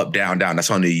on Up, Up, Down, Down. That's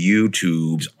on the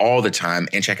YouTubes all the time.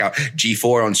 And check out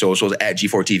G4 on socials at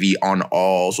G4TV on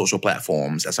all social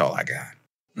platforms. That's all I got.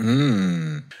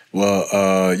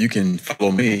 Well, you can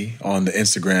follow me on the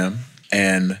Instagram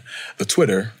and the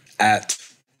Twitter at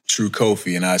True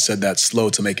Kofi, and I said that slow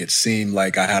to make it seem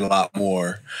like I had a lot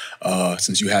more,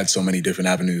 since you had so many different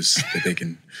avenues that they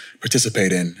can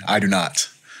participate in. I do not.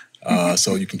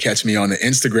 So you can catch me on the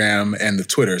Instagram and the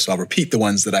Twitter. So I'll repeat the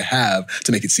ones that I have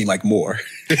to make it seem like more.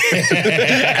 At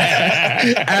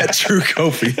True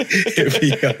Kofi.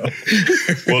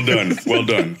 Well done. Well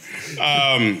done.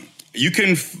 You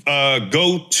can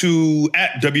go to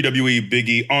at WWE Big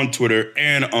E on Twitter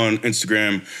and on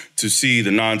Instagram to see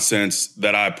the nonsense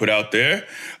that I put out there.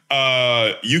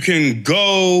 You can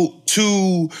go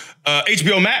to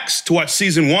HBO Max to watch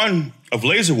season 1 of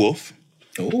Laser Wolf.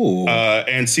 Ooh.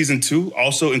 And season 2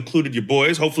 also included your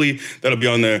boys. Hopefully that'll be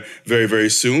on there very, very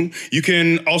soon. You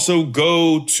can also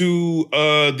go to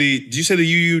did you say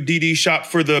the UUDD shop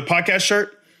for the podcast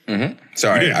shirt? Mm-hmm.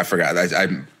 Sorry, I forgot.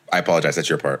 I apologize. That's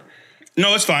your part.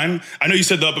 No, it's fine. I know you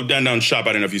said the Up, Up, Down, Down shop.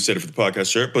 I don't know if you said it for the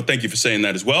podcast shirt, but thank you for saying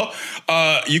that as well.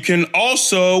 You can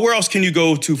also, where else can you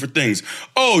go to for things?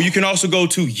 Oh, you can also go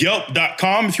to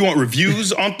Yelp.com if you want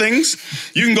reviews on things.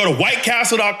 You can go to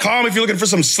WhiteCastle.com if you're looking for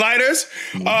some sliders.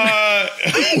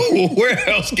 Where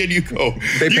else can you go?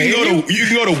 You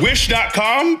can go to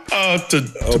Wish.com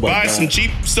to buy some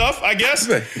cheap stuff, I guess.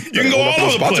 You can go all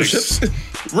over the place.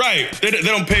 Right. They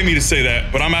don't pay me to say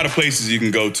that, but I'm out of places you can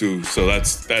go to. So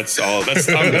that's all.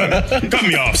 I'm done. Cut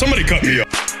me off. Somebody cut me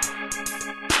off.